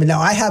offensive linemen.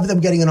 Now, I have them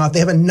getting they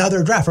have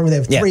another draft. Remember,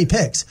 they have 3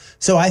 picks.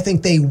 So I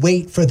think they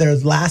wait for their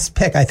last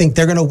pick. I think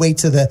they're going to wait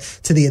to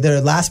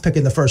their last pick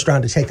in the first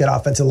round to take that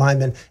offensive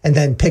lineman and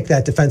then pick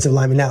that defensive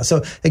lineman now.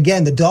 So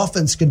again, the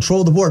Dolphins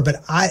control the board, but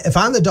if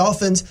I'm the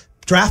Dolphins,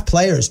 draft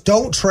players,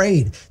 don't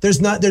trade. There's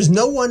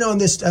no one on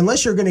this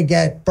unless you're going to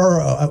get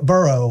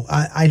Burrow.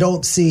 I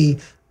don't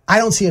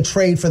see a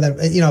trade for them,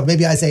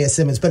 maybe Isaiah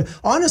Simmons. But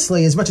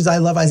honestly, as much as I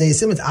love Isaiah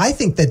Simmons, I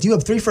think that you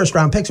have 3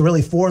 first-round picks,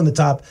 really 4 in the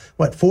top,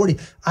 40.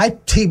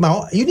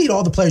 You need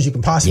all the players you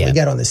can possibly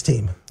get on this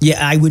team.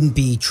 Yeah, I wouldn't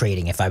be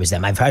trading if I was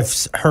them. I've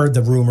heard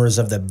the rumors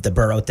of the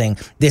Burrow thing.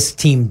 This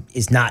team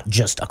is not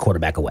just a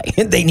quarterback away.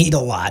 They need a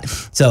lot.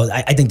 So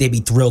I think they'd be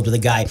thrilled with a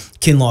guy,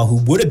 Kinlaw,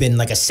 who would have been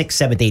like a 6th,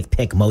 7th, 8th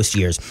pick most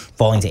years,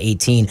 falling to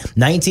 18.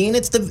 19,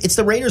 it's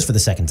the Raiders for the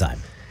second time.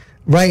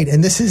 Right,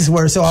 and this is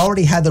where, so I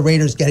already had the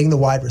Raiders getting the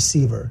wide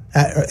receiver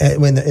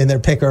in their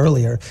pick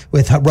earlier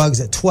with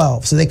Ruggs at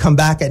 12. So they come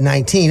back at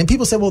 19. And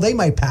people say, well, they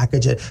might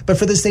package it. But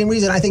for the same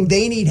reason, I think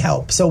they need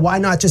help. So why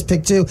not just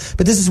pick 2?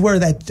 But this is where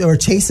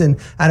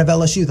Chasen out of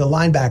LSU, the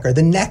linebacker,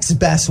 the next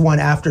best one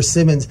after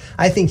Simmons,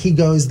 I think he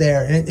goes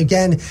there. And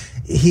again,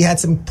 he had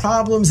some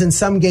problems in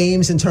some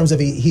games in terms of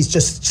he's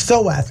just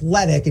so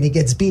athletic and he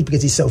gets beat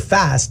because he's so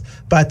fast.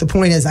 But the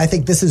point is, I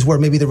think this is where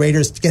maybe the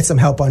Raiders get some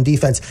help on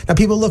defense. Now,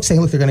 people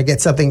saying, look, they're going to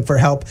get something for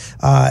help.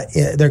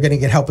 They're going to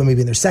get help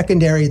maybe in their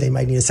secondary. They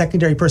might need a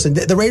secondary person.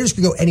 The Raiders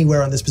could go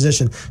anywhere on this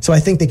position. So I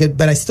think they could,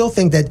 but I still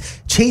think that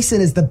Chasen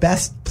is the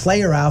best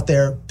player out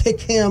there. Pick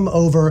him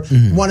over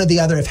one of the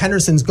other. If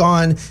Henderson's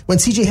gone, when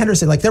C.J.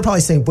 Henderson, they're probably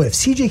saying, boy, if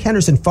C.J.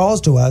 Henderson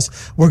falls to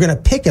us, we're going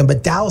to pick him.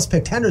 But Dallas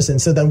picked Henderson,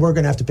 so then we're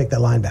going to have to pick that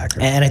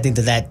linebacker. And I think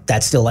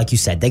that's still, like you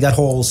said, they got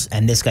holes,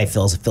 and this guy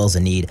fills a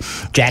need.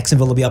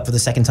 Jacksonville will be up for the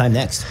second time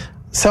next.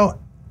 So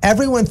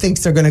everyone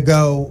thinks they're going to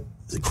go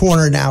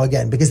corner now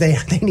again because they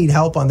need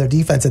help on their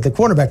defense at the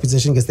cornerback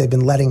position because they've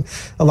been letting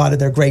a lot of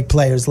their great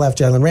players left,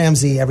 Jalen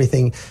Ramsey,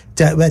 everything.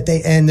 But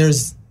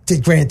there's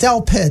Grant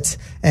Delpit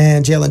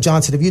and Jalen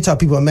Johnson of Utah,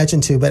 people I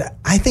mentioned too. But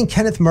I think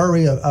Kenneth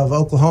Murray of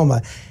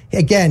Oklahoma,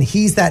 again,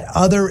 he's that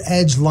other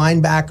edge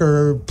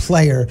linebacker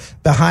player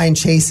behind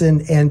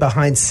Chasen and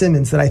behind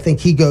Simmons that I think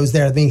he goes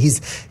there. I mean,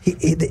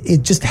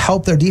 it just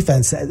helped their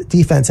defense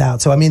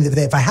out. So, I mean,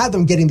 if I had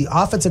them getting the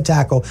offensive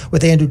tackle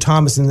with Andrew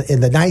Thomas in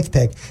the 9th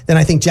pick, then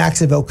I think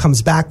Jacksonville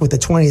comes back with the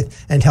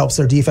 20th and helps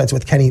their defense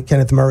with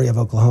Kenneth Murray of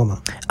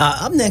Oklahoma.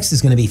 Up next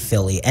is going to be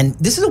Philly. And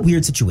this is a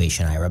weird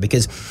situation, Ira,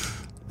 because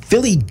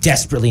Philly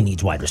desperately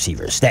needs wide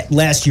receivers. That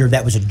last year,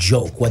 that was a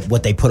joke,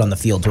 what they put on the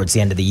field towards the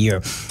end of the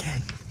year.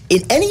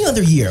 In any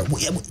other year,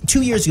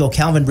 2 years ago,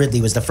 Calvin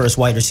Ridley was the first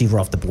wide receiver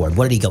off the board.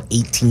 What did he go,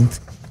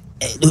 18th?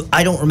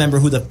 I don't remember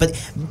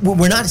but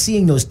we're not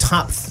seeing those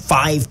top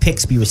 5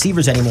 picks be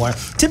receivers anymore.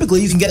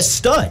 Typically, you can get a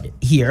stud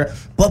here,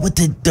 but with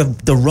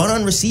the run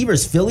on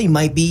receivers, Philly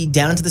might be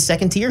down into the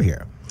second tier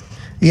here.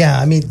 Yeah,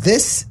 I mean, they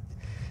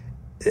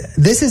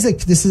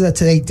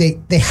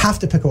have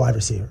to pick a wide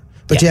receiver.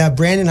 But you have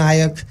Brandon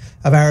Ayuk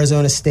of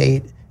Arizona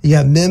State. You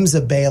have Mims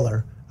of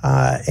Baylor.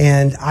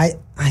 And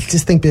I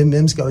just think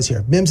Mims goes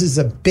here. Mims is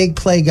a big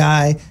play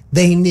guy.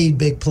 They need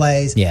big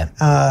plays. Yeah.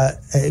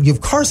 You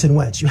have Carson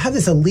Wentz. You have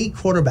this elite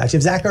quarterback. You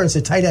have Zach Ertz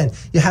at tight end.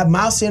 You have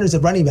Miles Sanders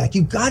at running back.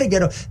 You got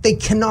to they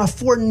cannot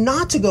afford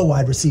not to go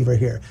wide receiver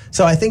here.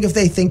 So I think if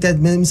they think that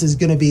Mims is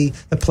going to be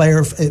the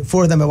player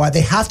for them at wide,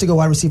 they have to go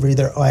wide receiver,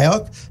 either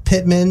Ayuk,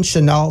 Pittman,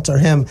 Chenault, or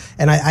him.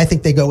 And I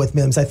think they go with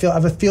Mims. I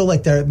feel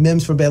like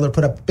Mims from Baylor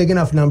put up big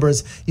enough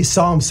numbers. You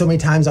saw him so many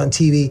times on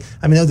TV.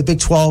 I mean, I know the Big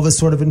 12 is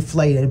sort of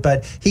inflated,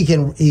 but he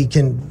can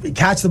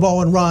catch the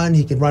ball and run.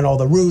 He can run all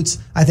the routes.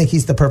 I think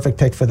he's the perfect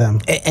pick for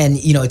them.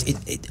 And you know,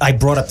 I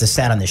brought up the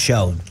stat on the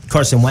show.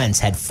 Carson Wentz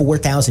had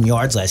 4,000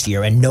 yards last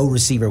year and no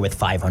receiver with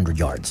 500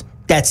 yards.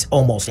 That's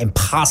almost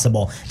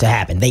impossible to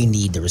happen. They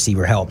need the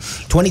receiver help.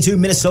 22,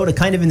 Minnesota,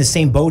 kind of in the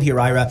same boat here,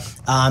 Ira.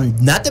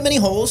 Not that many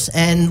holes,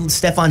 and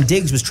Stephon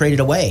Diggs was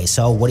traded away.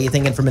 So what are you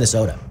thinking for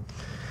Minnesota?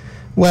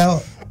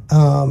 Well,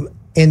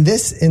 in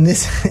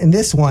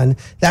this one,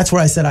 that's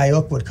where I said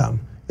Ayuk would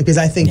come. Because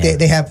I think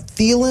they have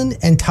Thielen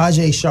and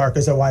Tajay Shark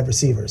as their wide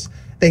receivers.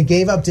 They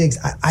gave up Diggs.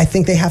 I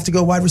think they have to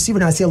go wide receiver.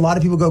 Now, I see a lot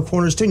of people go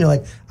corners too, and you're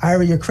like,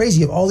 Ira, you're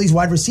crazy. You have all these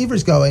wide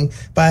receivers going.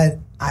 But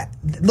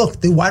look,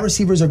 the wide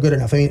receivers are good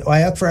enough. I mean,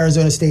 Ayuk for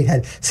Arizona State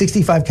had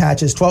 65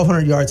 catches,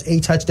 1,200 yards,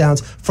 8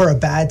 touchdowns for a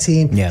bad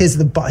team. Yeah.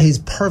 He's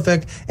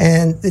perfect.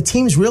 And the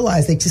teams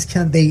realize they just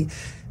can't.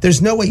 There's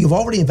no way. You've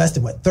already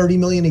invested $30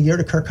 million a year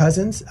to Kirk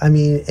Cousins. I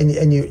mean,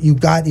 and you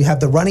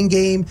have the running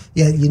game.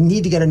 Yeah, you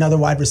need to get another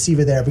wide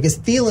receiver there because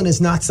Thielen is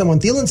not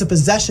someone. Thielen's a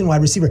possession wide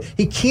receiver.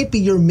 He can't be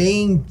your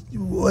main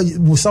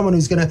someone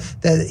who's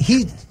that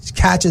he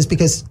catches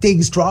because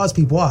Diggs draws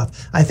people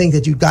off. I think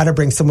that you've got to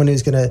bring someone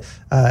who's going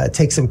to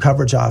take some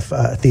coverage off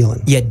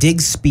Thielen. Yeah,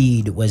 Diggs'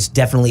 speed was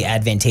definitely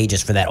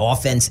advantageous for that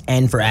offense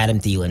and for Adam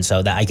Thielen.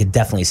 So that I could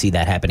definitely see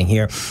that happening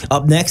here.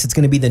 Up next, it's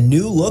going to be the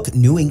new look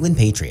New England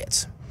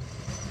Patriots.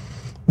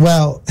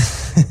 Well,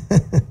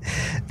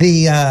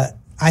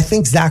 I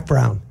think Zach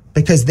Brown,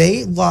 because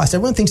they lost.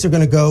 Everyone thinks they're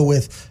going to go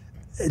with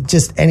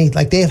just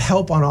they have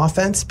help on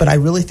offense, but I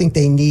really think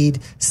they need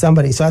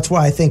somebody. So that's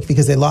why I think,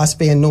 because they lost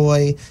Van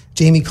Noy,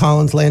 Jamie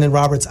Collins, Landon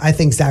Roberts, I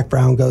think Zach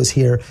Brown goes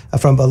here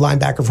from a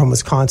linebacker from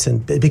Wisconsin,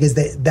 because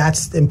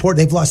that's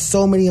important. They've lost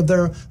so many of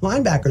their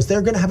linebackers.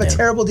 They're going to have a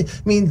terrible I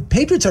mean,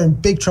 Patriots are in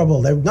big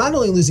trouble. They're not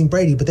only losing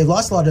Brady, but they've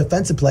lost a lot of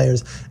defensive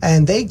players,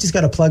 and they just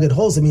got to plug in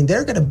holes. I mean,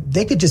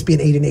 they could just be an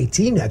 8-8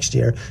 team next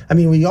year. I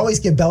mean, we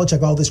always give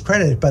Belichick all this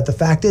credit, but the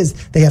fact is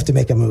they have to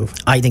make a move.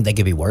 I think they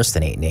could be worse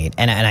than 8-8,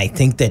 and I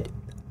think that.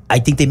 I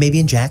think they may be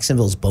in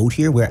Jacksonville's boat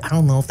here, where I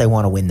don't know if they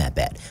want to win that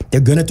bad.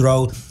 They're going to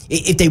throw.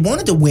 If they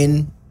wanted to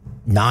win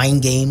 9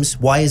 games,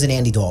 why isn't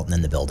Andy Dalton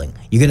in the building?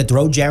 You're going to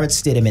throw Jarrett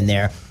Stidham in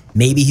there.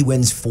 Maybe he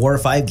wins 4 or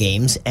 5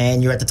 games,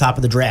 and you're at the top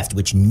of the draft,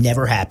 which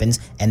never happens,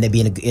 and they'd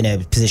be in a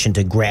position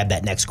to grab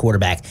that next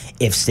quarterback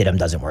if Stidham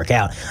doesn't work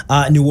out.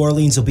 New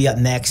Orleans will be up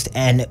next,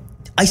 and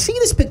I see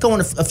this pick going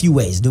a few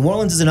ways. New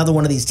Orleans is another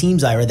one of these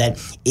teams, Ira, that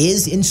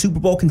is in Super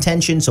Bowl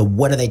contention, so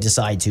what do they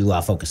decide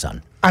to focus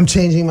on? I'm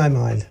changing my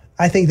mind.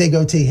 I think they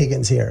go T.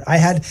 Higgins here. I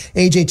had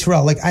A.J.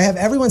 Terrell. I have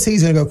everyone say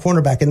he's going to go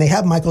cornerback, and they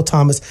have Michael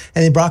Thomas,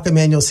 and they brought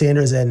Emmanuel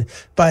Sanders in.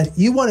 But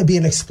you want to be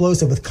an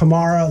explosive with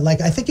Kamara.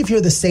 I think if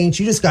you're the Saints,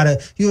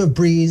 you have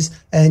Breeze,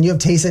 and you have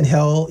Taysom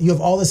Hill. You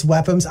have all this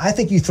weapons. I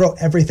think you throw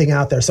everything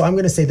out there. So I'm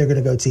going to say they're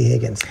going to go T.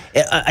 Higgins.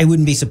 I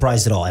wouldn't be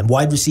surprised at all. And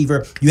wide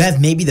receiver, you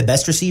have maybe the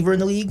best receiver in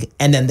the league,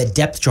 and then the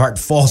depth chart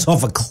falls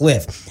off a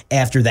cliff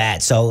after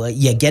that. So,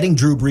 getting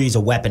Drew Brees a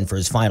weapon for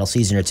his final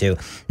season or two,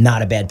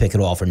 not a bad pick at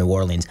all for New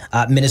Orleans.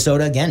 Minnesota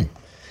again.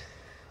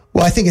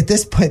 Well, I think at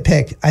this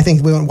pick, I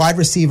think we went wide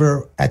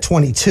receiver at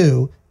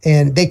 22,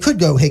 and they could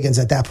go Higgins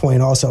at that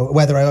point also,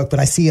 whether Ayuk, but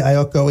I see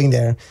Ayuk going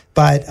there.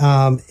 But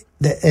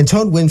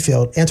Antoine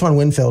Winfield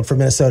for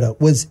Minnesota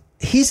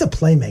he's a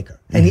playmaker,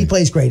 and he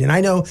plays great. And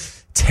I know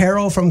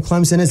Terrell from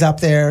Clemson is up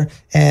there,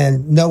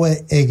 and Noah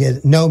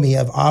Ignomi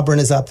of Auburn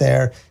is up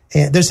there.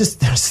 And there's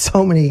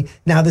so many.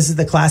 Now this is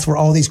the class where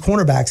all these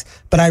cornerbacks,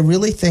 but I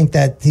really think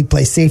that he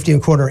plays safety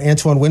and corner,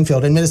 Antoine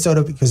Winfield in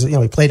Minnesota, because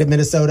he played at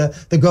Minnesota,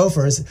 the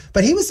Gophers,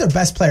 but he was their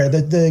best player.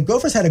 The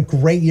Gophers had a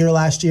great year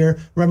last year.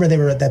 Remember they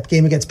were at that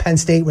game against Penn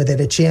State where they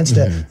had a chance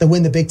to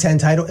win the Big Ten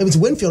title. It was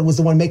Winfield was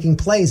the one making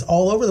plays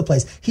all over the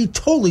place. He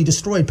totally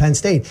destroyed Penn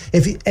State.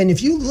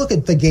 If you look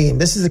at the game,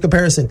 this is a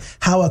comparison,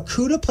 how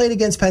Okudah played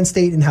against Penn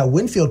State and how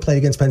Winfield played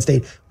against Penn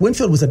State.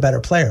 Winfield was a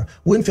better player.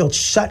 Winfield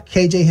shut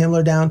KJ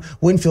Hamler down.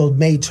 Winfield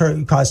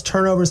caused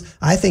turnovers.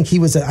 I think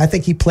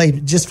he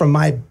played, just from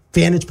my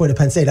vantage point of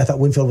Penn State, I thought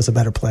Winfield was a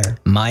better player.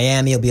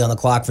 Miami will be on the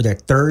clock for their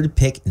 3rd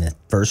pick in the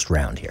first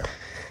round here.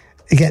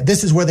 Again,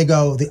 this is where they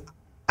go.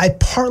 I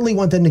partly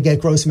want them to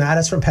get Gross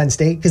Matos from Penn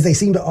State because they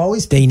seem to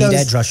always pick those. They need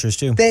edge rushers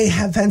too. They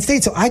have Penn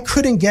State, so I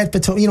couldn't get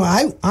between.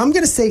 I'm going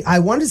to say I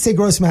wanted to say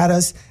Gross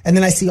Matos, and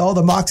then I see all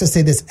the mocks that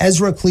say this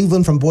Ezra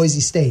Cleveland from Boise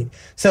State.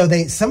 So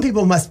some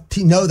people must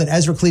know that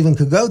Ezra Cleveland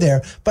could go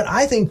there, but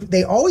I think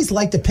they always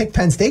like to pick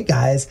Penn State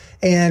guys,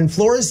 and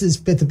Flores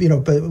is with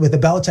the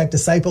Belichick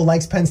disciple,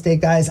 likes Penn State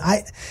guys.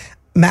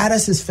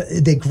 Mattis is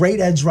the great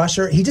edge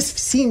rusher. He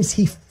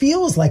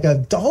feels like a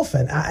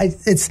Dolphin.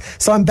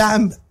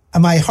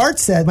 my heart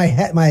said, my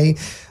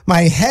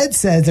head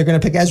says they're going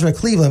to pick Ezra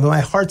Cleveland, but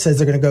my heart says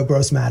they're going to go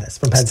Gross Matus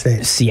from Penn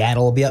State.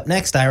 Seattle will be up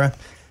next, Ira.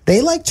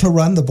 They like to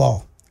run the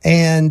ball.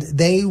 And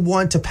they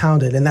want to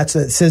pound it. And that's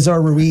what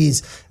Cesar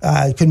Ruiz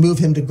could move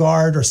him to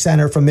guard or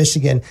center from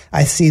Michigan.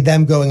 I see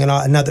them going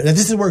another.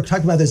 This is where we're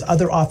talking about those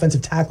other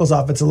offensive tackles,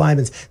 offensive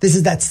linemen. This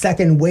is that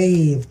second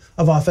wave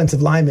of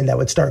offensive linemen that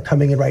would start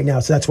coming in right now.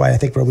 So that's why I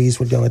think Ruiz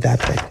would go with that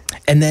pick.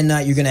 And then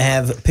you're going to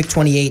have pick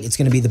 28. It's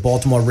going to be the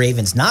Baltimore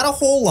Ravens. Not a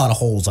whole lot of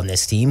holes on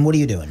this team. What are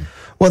you doing?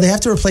 Well, they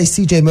have to replace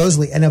C.J.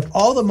 Mosley. And of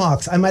all the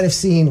mocks, I might have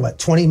seen,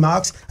 20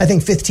 mocks? I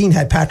think 15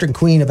 had Patrick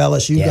Queen of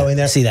LSU going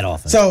there. I see that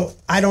often. So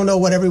I don't know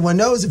what everyone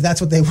knows, if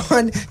that's what they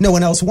want. No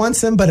one else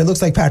wants him, but it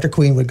looks like Patrick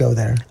Queen would go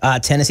there.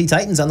 Tennessee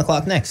Titans on the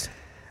clock next.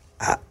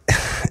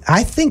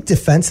 I think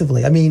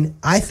defensively. I mean,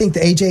 I think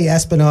the A.J.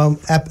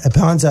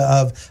 Espinoza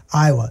of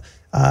Iowa,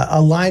 a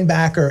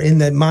linebacker in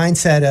the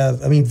mindset of,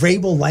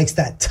 Vrabel likes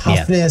that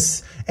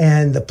toughness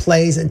and the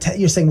plays. And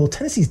you're saying, well,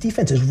 Tennessee's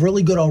defense is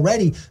really good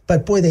already,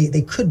 but boy,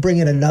 they could bring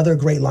in another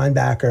great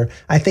linebacker.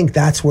 I think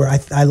that's where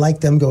I like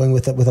them going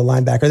with a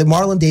linebacker. The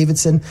Marlon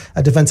Davidson,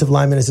 a defensive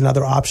lineman, is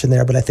another option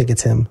there, but I think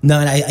it's him. No,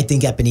 and I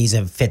think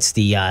Ebenezer fits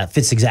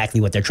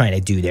exactly what they're trying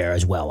to do there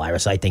as well,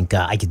 Iris. I think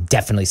I could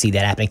definitely see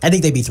that happening. I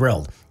think they'd be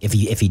thrilled if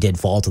he did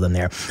fall to them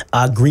there.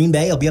 Green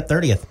Bay will be up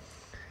 30th.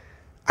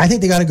 I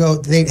think they got to go.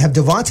 They have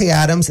Devontae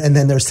Adams, and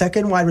then their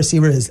second wide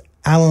receiver is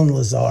Alan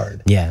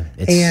Lazard. Yeah.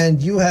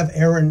 And you have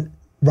Aaron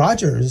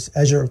Rodgers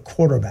as your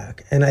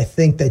quarterback. And I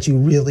think that you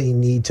really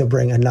need to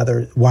bring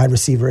another wide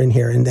receiver in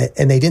here. And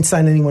they didn't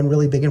sign anyone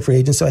really big in free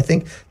agents. So I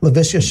think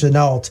Laviska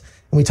Shenault,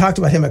 and we talked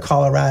about him at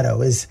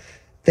Colorado, is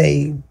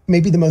they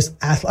maybe the most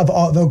of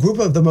all the group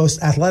of the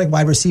most athletic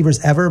wide receivers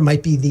ever,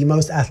 might be the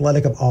most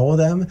athletic of all of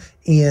them,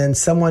 and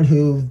someone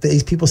who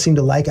these people seem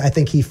to like. I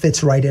think he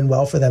fits right in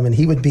well for them, and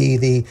he would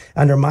be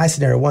under my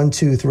scenario 1,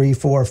 2, 3,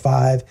 4,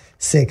 5,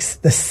 6,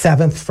 the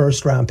 7th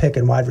first round pick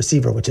in wide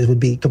receiver, which would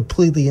be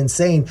completely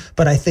insane,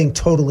 but I think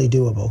totally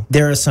doable.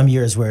 There are some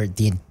years where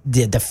the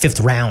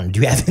 5th round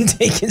you haven't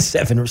taken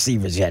 7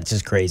 receivers yet. It's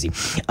just crazy.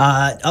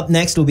 Up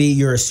next will be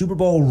your Super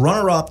Bowl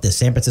runner-up, the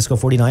San Francisco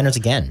 49ers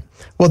again.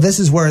 Well, this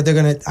is where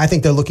I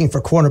think they're looking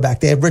for cornerback.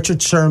 They have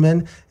Richard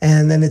Sherman,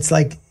 and then it's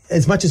like,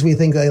 as much as we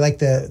think they like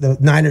the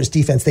Niners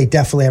defense, they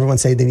definitely, everyone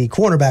say they need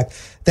cornerback.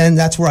 Then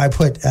that's where I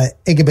put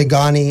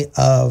Igbenegani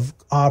of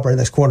Auburn,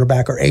 that's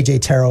cornerback, or A.J.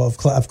 Terrell of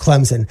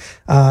Clemson.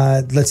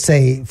 Let's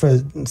say, for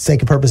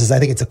sake of purposes, I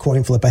think it's a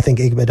coin flip. I think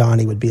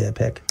Igbenegani would be a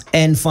pick.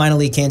 And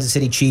finally, Kansas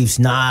City Chiefs,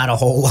 not a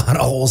whole lot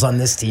of holes on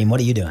this team. What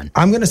are you doing?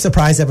 I'm going to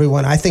surprise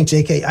everyone. I think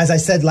as I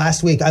said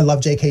last week, I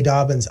love J.K.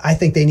 Dobbins. I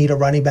think they need a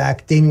running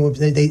back. They have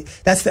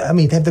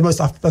the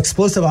most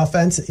explosive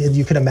offense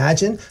you could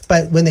imagine.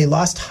 But when they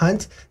lost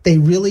Hunt,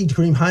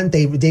 Kareem Hunt,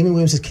 Damian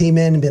Williams just came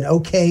in and been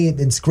okay.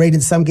 It's great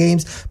in some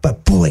games.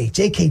 But boy,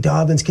 J.K.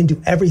 Dobbins can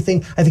do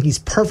everything. I think he's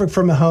perfect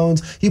for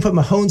Mahomes. You put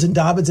Mahomes and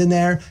Dobbins in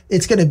there,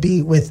 it's going to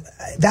be with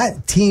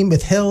that team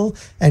with Hill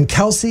and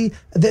Kelsey.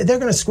 They're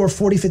going to score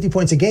 40, 50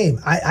 points a game.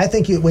 I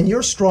think when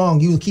you're strong,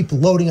 you keep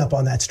loading up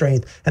on that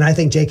strength. And I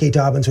think J.K.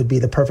 Dobbins would be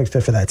the perfect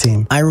fit for that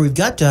team. Ira, we've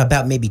got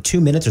about maybe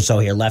 2 minutes or so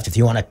here left if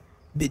you want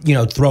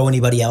to throw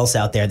anybody else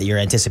out there that you're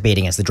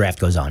anticipating as the draft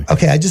goes on.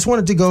 Okay, I just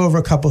wanted to go over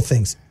a couple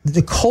things.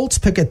 The Colts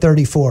pick at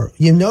 34.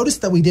 You notice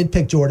that we did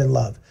pick Jordan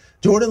Love.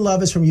 Jordan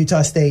Love is from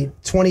Utah State,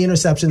 17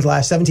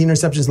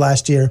 interceptions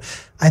last year.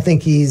 I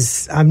think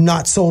I'm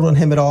not sold on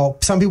him at all.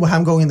 Some people have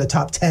him going in the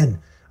top 10.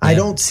 Yeah. I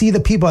don't see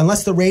the people,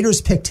 unless the Raiders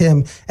picked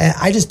him, and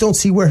I just don't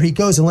see where he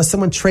goes unless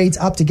someone trades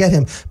up to get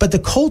him. But the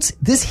Colts,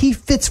 he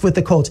fits with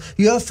the Colts.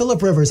 You have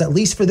Phillip Rivers, at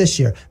least for this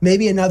year,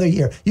 maybe another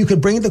year. You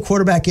could bring the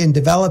quarterback in,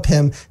 develop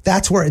him.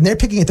 That's where, and they're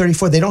picking at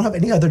 34. They don't have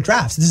any other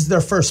drafts. This is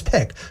their first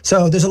pick.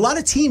 So there's a lot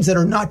of teams that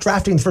are not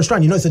drafting in the first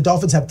round. You notice the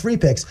Dolphins have 3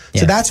 picks. Yeah.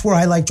 So that's where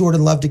I like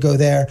Jordan Love to go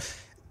there.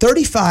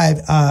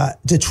 35,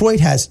 Detroit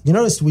has, you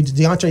notice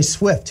DeAndre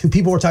Swift, who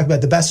people were talking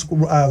about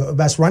the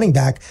best running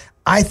back.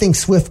 I think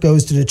Swift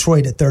goes to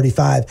Detroit at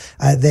 35.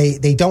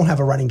 They don't have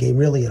a running game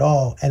really at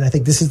all, and I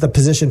think this is the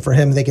position for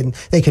him. They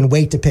can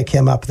wait to pick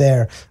him up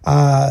there.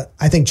 I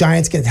think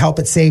Giants get help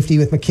at safety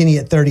with McKinney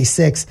at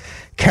 36.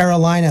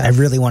 Carolina. I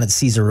really wanted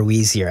Cesar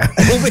Ruiz here.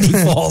 When he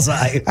falls,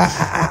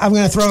 I'm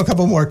going to throw a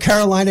couple more.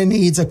 Carolina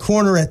needs a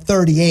corner at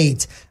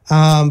 38.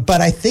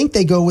 But I think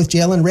they go with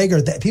Jalen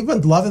Reagor. People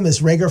love him as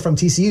Reagor from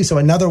TCU, so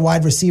another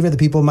wide receiver that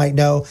people might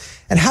know.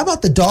 And how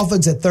about the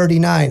Dolphins at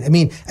 39? I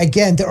mean,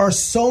 again, there are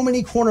so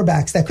many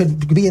cornerbacks that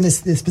could be in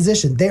this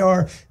position. There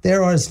are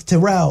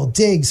Terrell,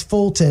 Diggs,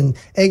 Fulton,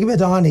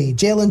 Igbenegani,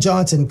 Jalen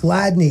Johnson,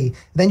 Gladney.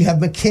 Then you have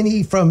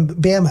McKinney from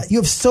Bama. You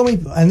have so many,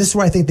 and this is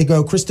where I think they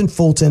go. Kristen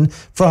Fulton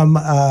from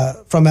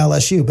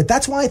LSU. But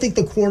that's why I think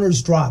the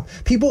corners drop.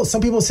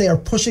 Some people say are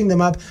pushing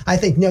them up. I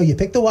think no. You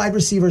pick the wide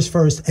receivers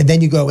first, and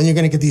then you go, and you're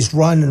going to get these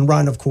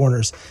run of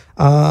corners.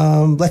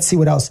 Let's see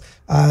what else.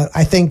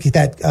 I think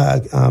that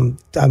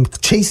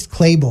Chase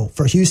Claypool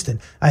for Houston.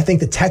 I think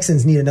the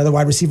Texans need another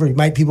wide receiver.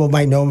 People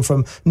might know him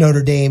from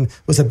Notre Dame.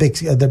 Was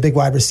the big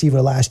wide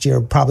receiver last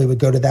year. Probably would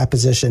go to that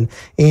position.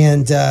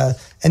 And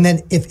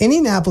then if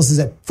Indianapolis is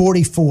at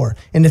 44,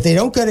 and if they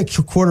don't get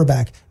a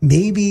quarterback,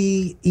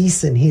 maybe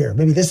Eason here.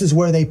 Maybe this is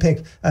where they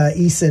pick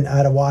Eason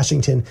out of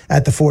Washington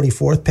at the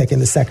 44th pick in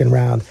the second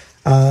round.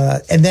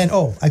 And then,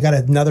 I got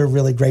another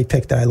really great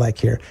pick that I like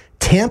here.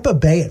 Tampa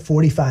Bay at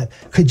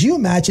 45. Could you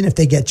imagine if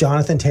they get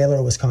Jonathan Taylor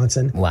of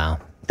Wisconsin? Wow.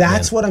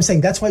 That's what I'm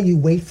saying. That's why you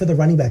wait for the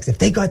running backs. If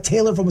they got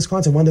Taylor from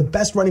Wisconsin, one of the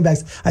best running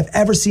backs I've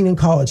ever seen in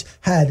college,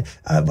 had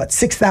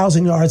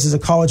 6,000 yards as a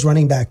college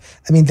running back.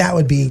 I mean, that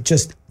would be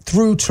just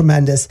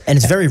tremendous. And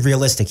it's very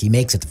realistic. He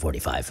makes it to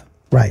 45.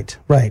 Right.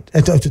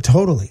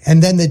 Totally.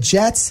 And then the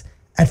Jets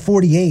at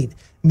 48.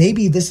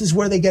 Maybe this is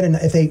where they get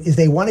if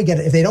they want to get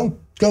it. If they don't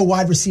go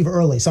wide receiver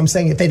early. So I'm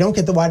saying if they don't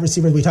get the wide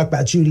receiver, we talked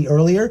about Judy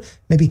earlier,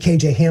 maybe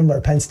KJ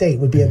Hamler, Penn State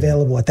would be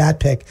available at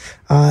that pick.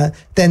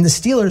 Then the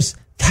Steelers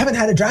haven't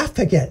had a draft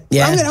pick yet.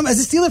 Yeah. I'm as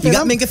a Steeler fan. You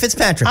got Minkah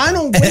Fitzpatrick. I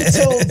don't wait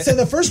till so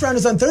the first round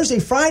is on Thursday.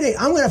 Friday,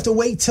 I'm gonna have to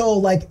wait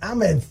till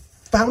I'm at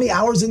how many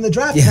hours in the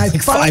draft? Yeah,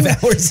 and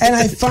 5 hours. And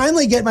I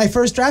finally get my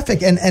first draft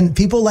pick, and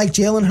people like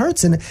Jalen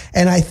Hurts, and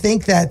I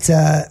think that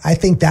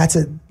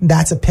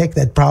that's a pick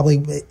that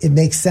probably it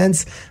makes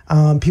sense.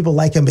 People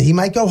like him, but he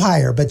might go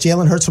higher. But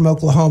Jalen Hurts from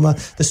Oklahoma,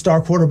 the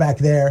star quarterback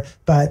there.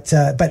 But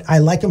I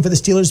like him for the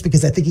Steelers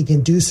because I think he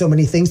can do so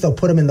many things. They'll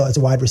put him in as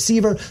a wide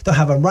receiver. They'll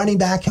have a running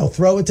back. He'll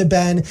throw it to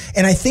Ben.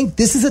 And I think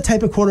this is a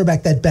type of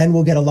quarterback that Ben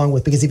will get along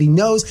with because if he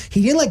knows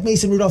he didn't like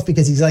Mason Rudolph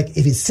because he's like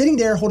if he's sitting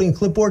there holding a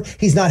clipboard,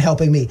 he's not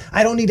helping me.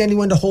 I don't need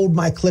anyone to hold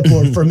my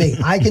clipboard for me.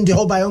 I can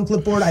hold my own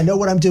clipboard. I know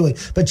what I'm doing.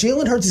 But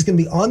Jalen Hurts is going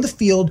to be on the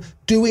field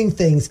doing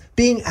things,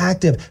 being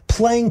active,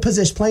 playing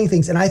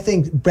things. And I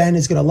think Ben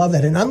is going to love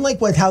that. And unlike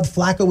how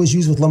Flacco was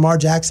used with Lamar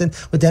Jackson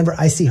with Denver,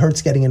 I see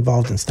Hurts getting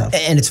involved in stuff.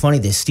 And it's funny,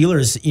 the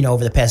Steelers,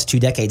 over the past 2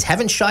 decades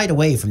haven't shied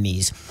away from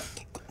these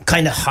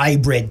kind of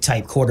hybrid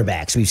type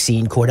quarterbacks. We've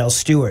seen Cordell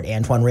Stewart,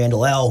 Antoine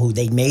Randall L., who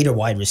they made a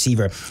wide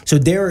receiver. So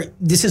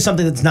this is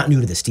something that's not new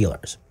to the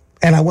Steelers.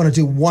 And I want to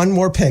do one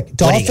more pick.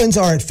 Dolphins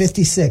are at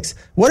 56.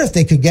 What if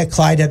they could get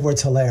Clyde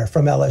Edwards-Helaire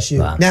from LSU?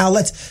 Wow. Now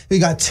we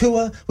got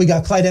Tua, we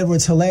got Clyde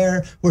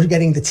Edwards-Helaire. We're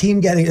getting the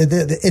team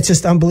it's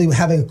just unbelievable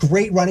having a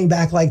great running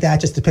back like that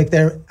just to pick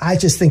there. I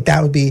just think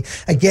that would be,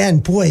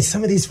 again, boy,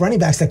 some of these running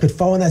backs that could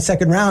fall in that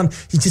second round,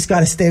 you just got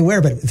to stay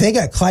aware. But if they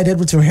got Clyde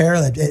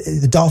Edwards-Helaire,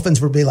 the Dolphins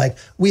would be like,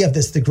 we have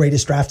the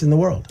greatest draft in the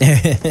world.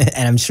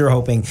 And I'm sure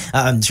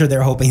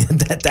they're hoping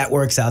that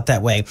works out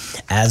that way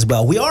as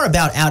well. We are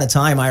about out of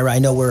time, Ira. I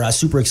know we're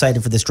super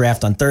excited for this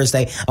draft on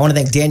Thursday. I want to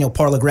thank Daniel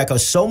Parlagreco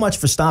so much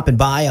for stopping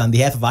by. On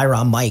behalf of Ira,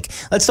 I'm Mike.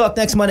 Let's talk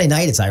next Monday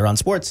night. It's Ira on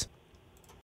Sports.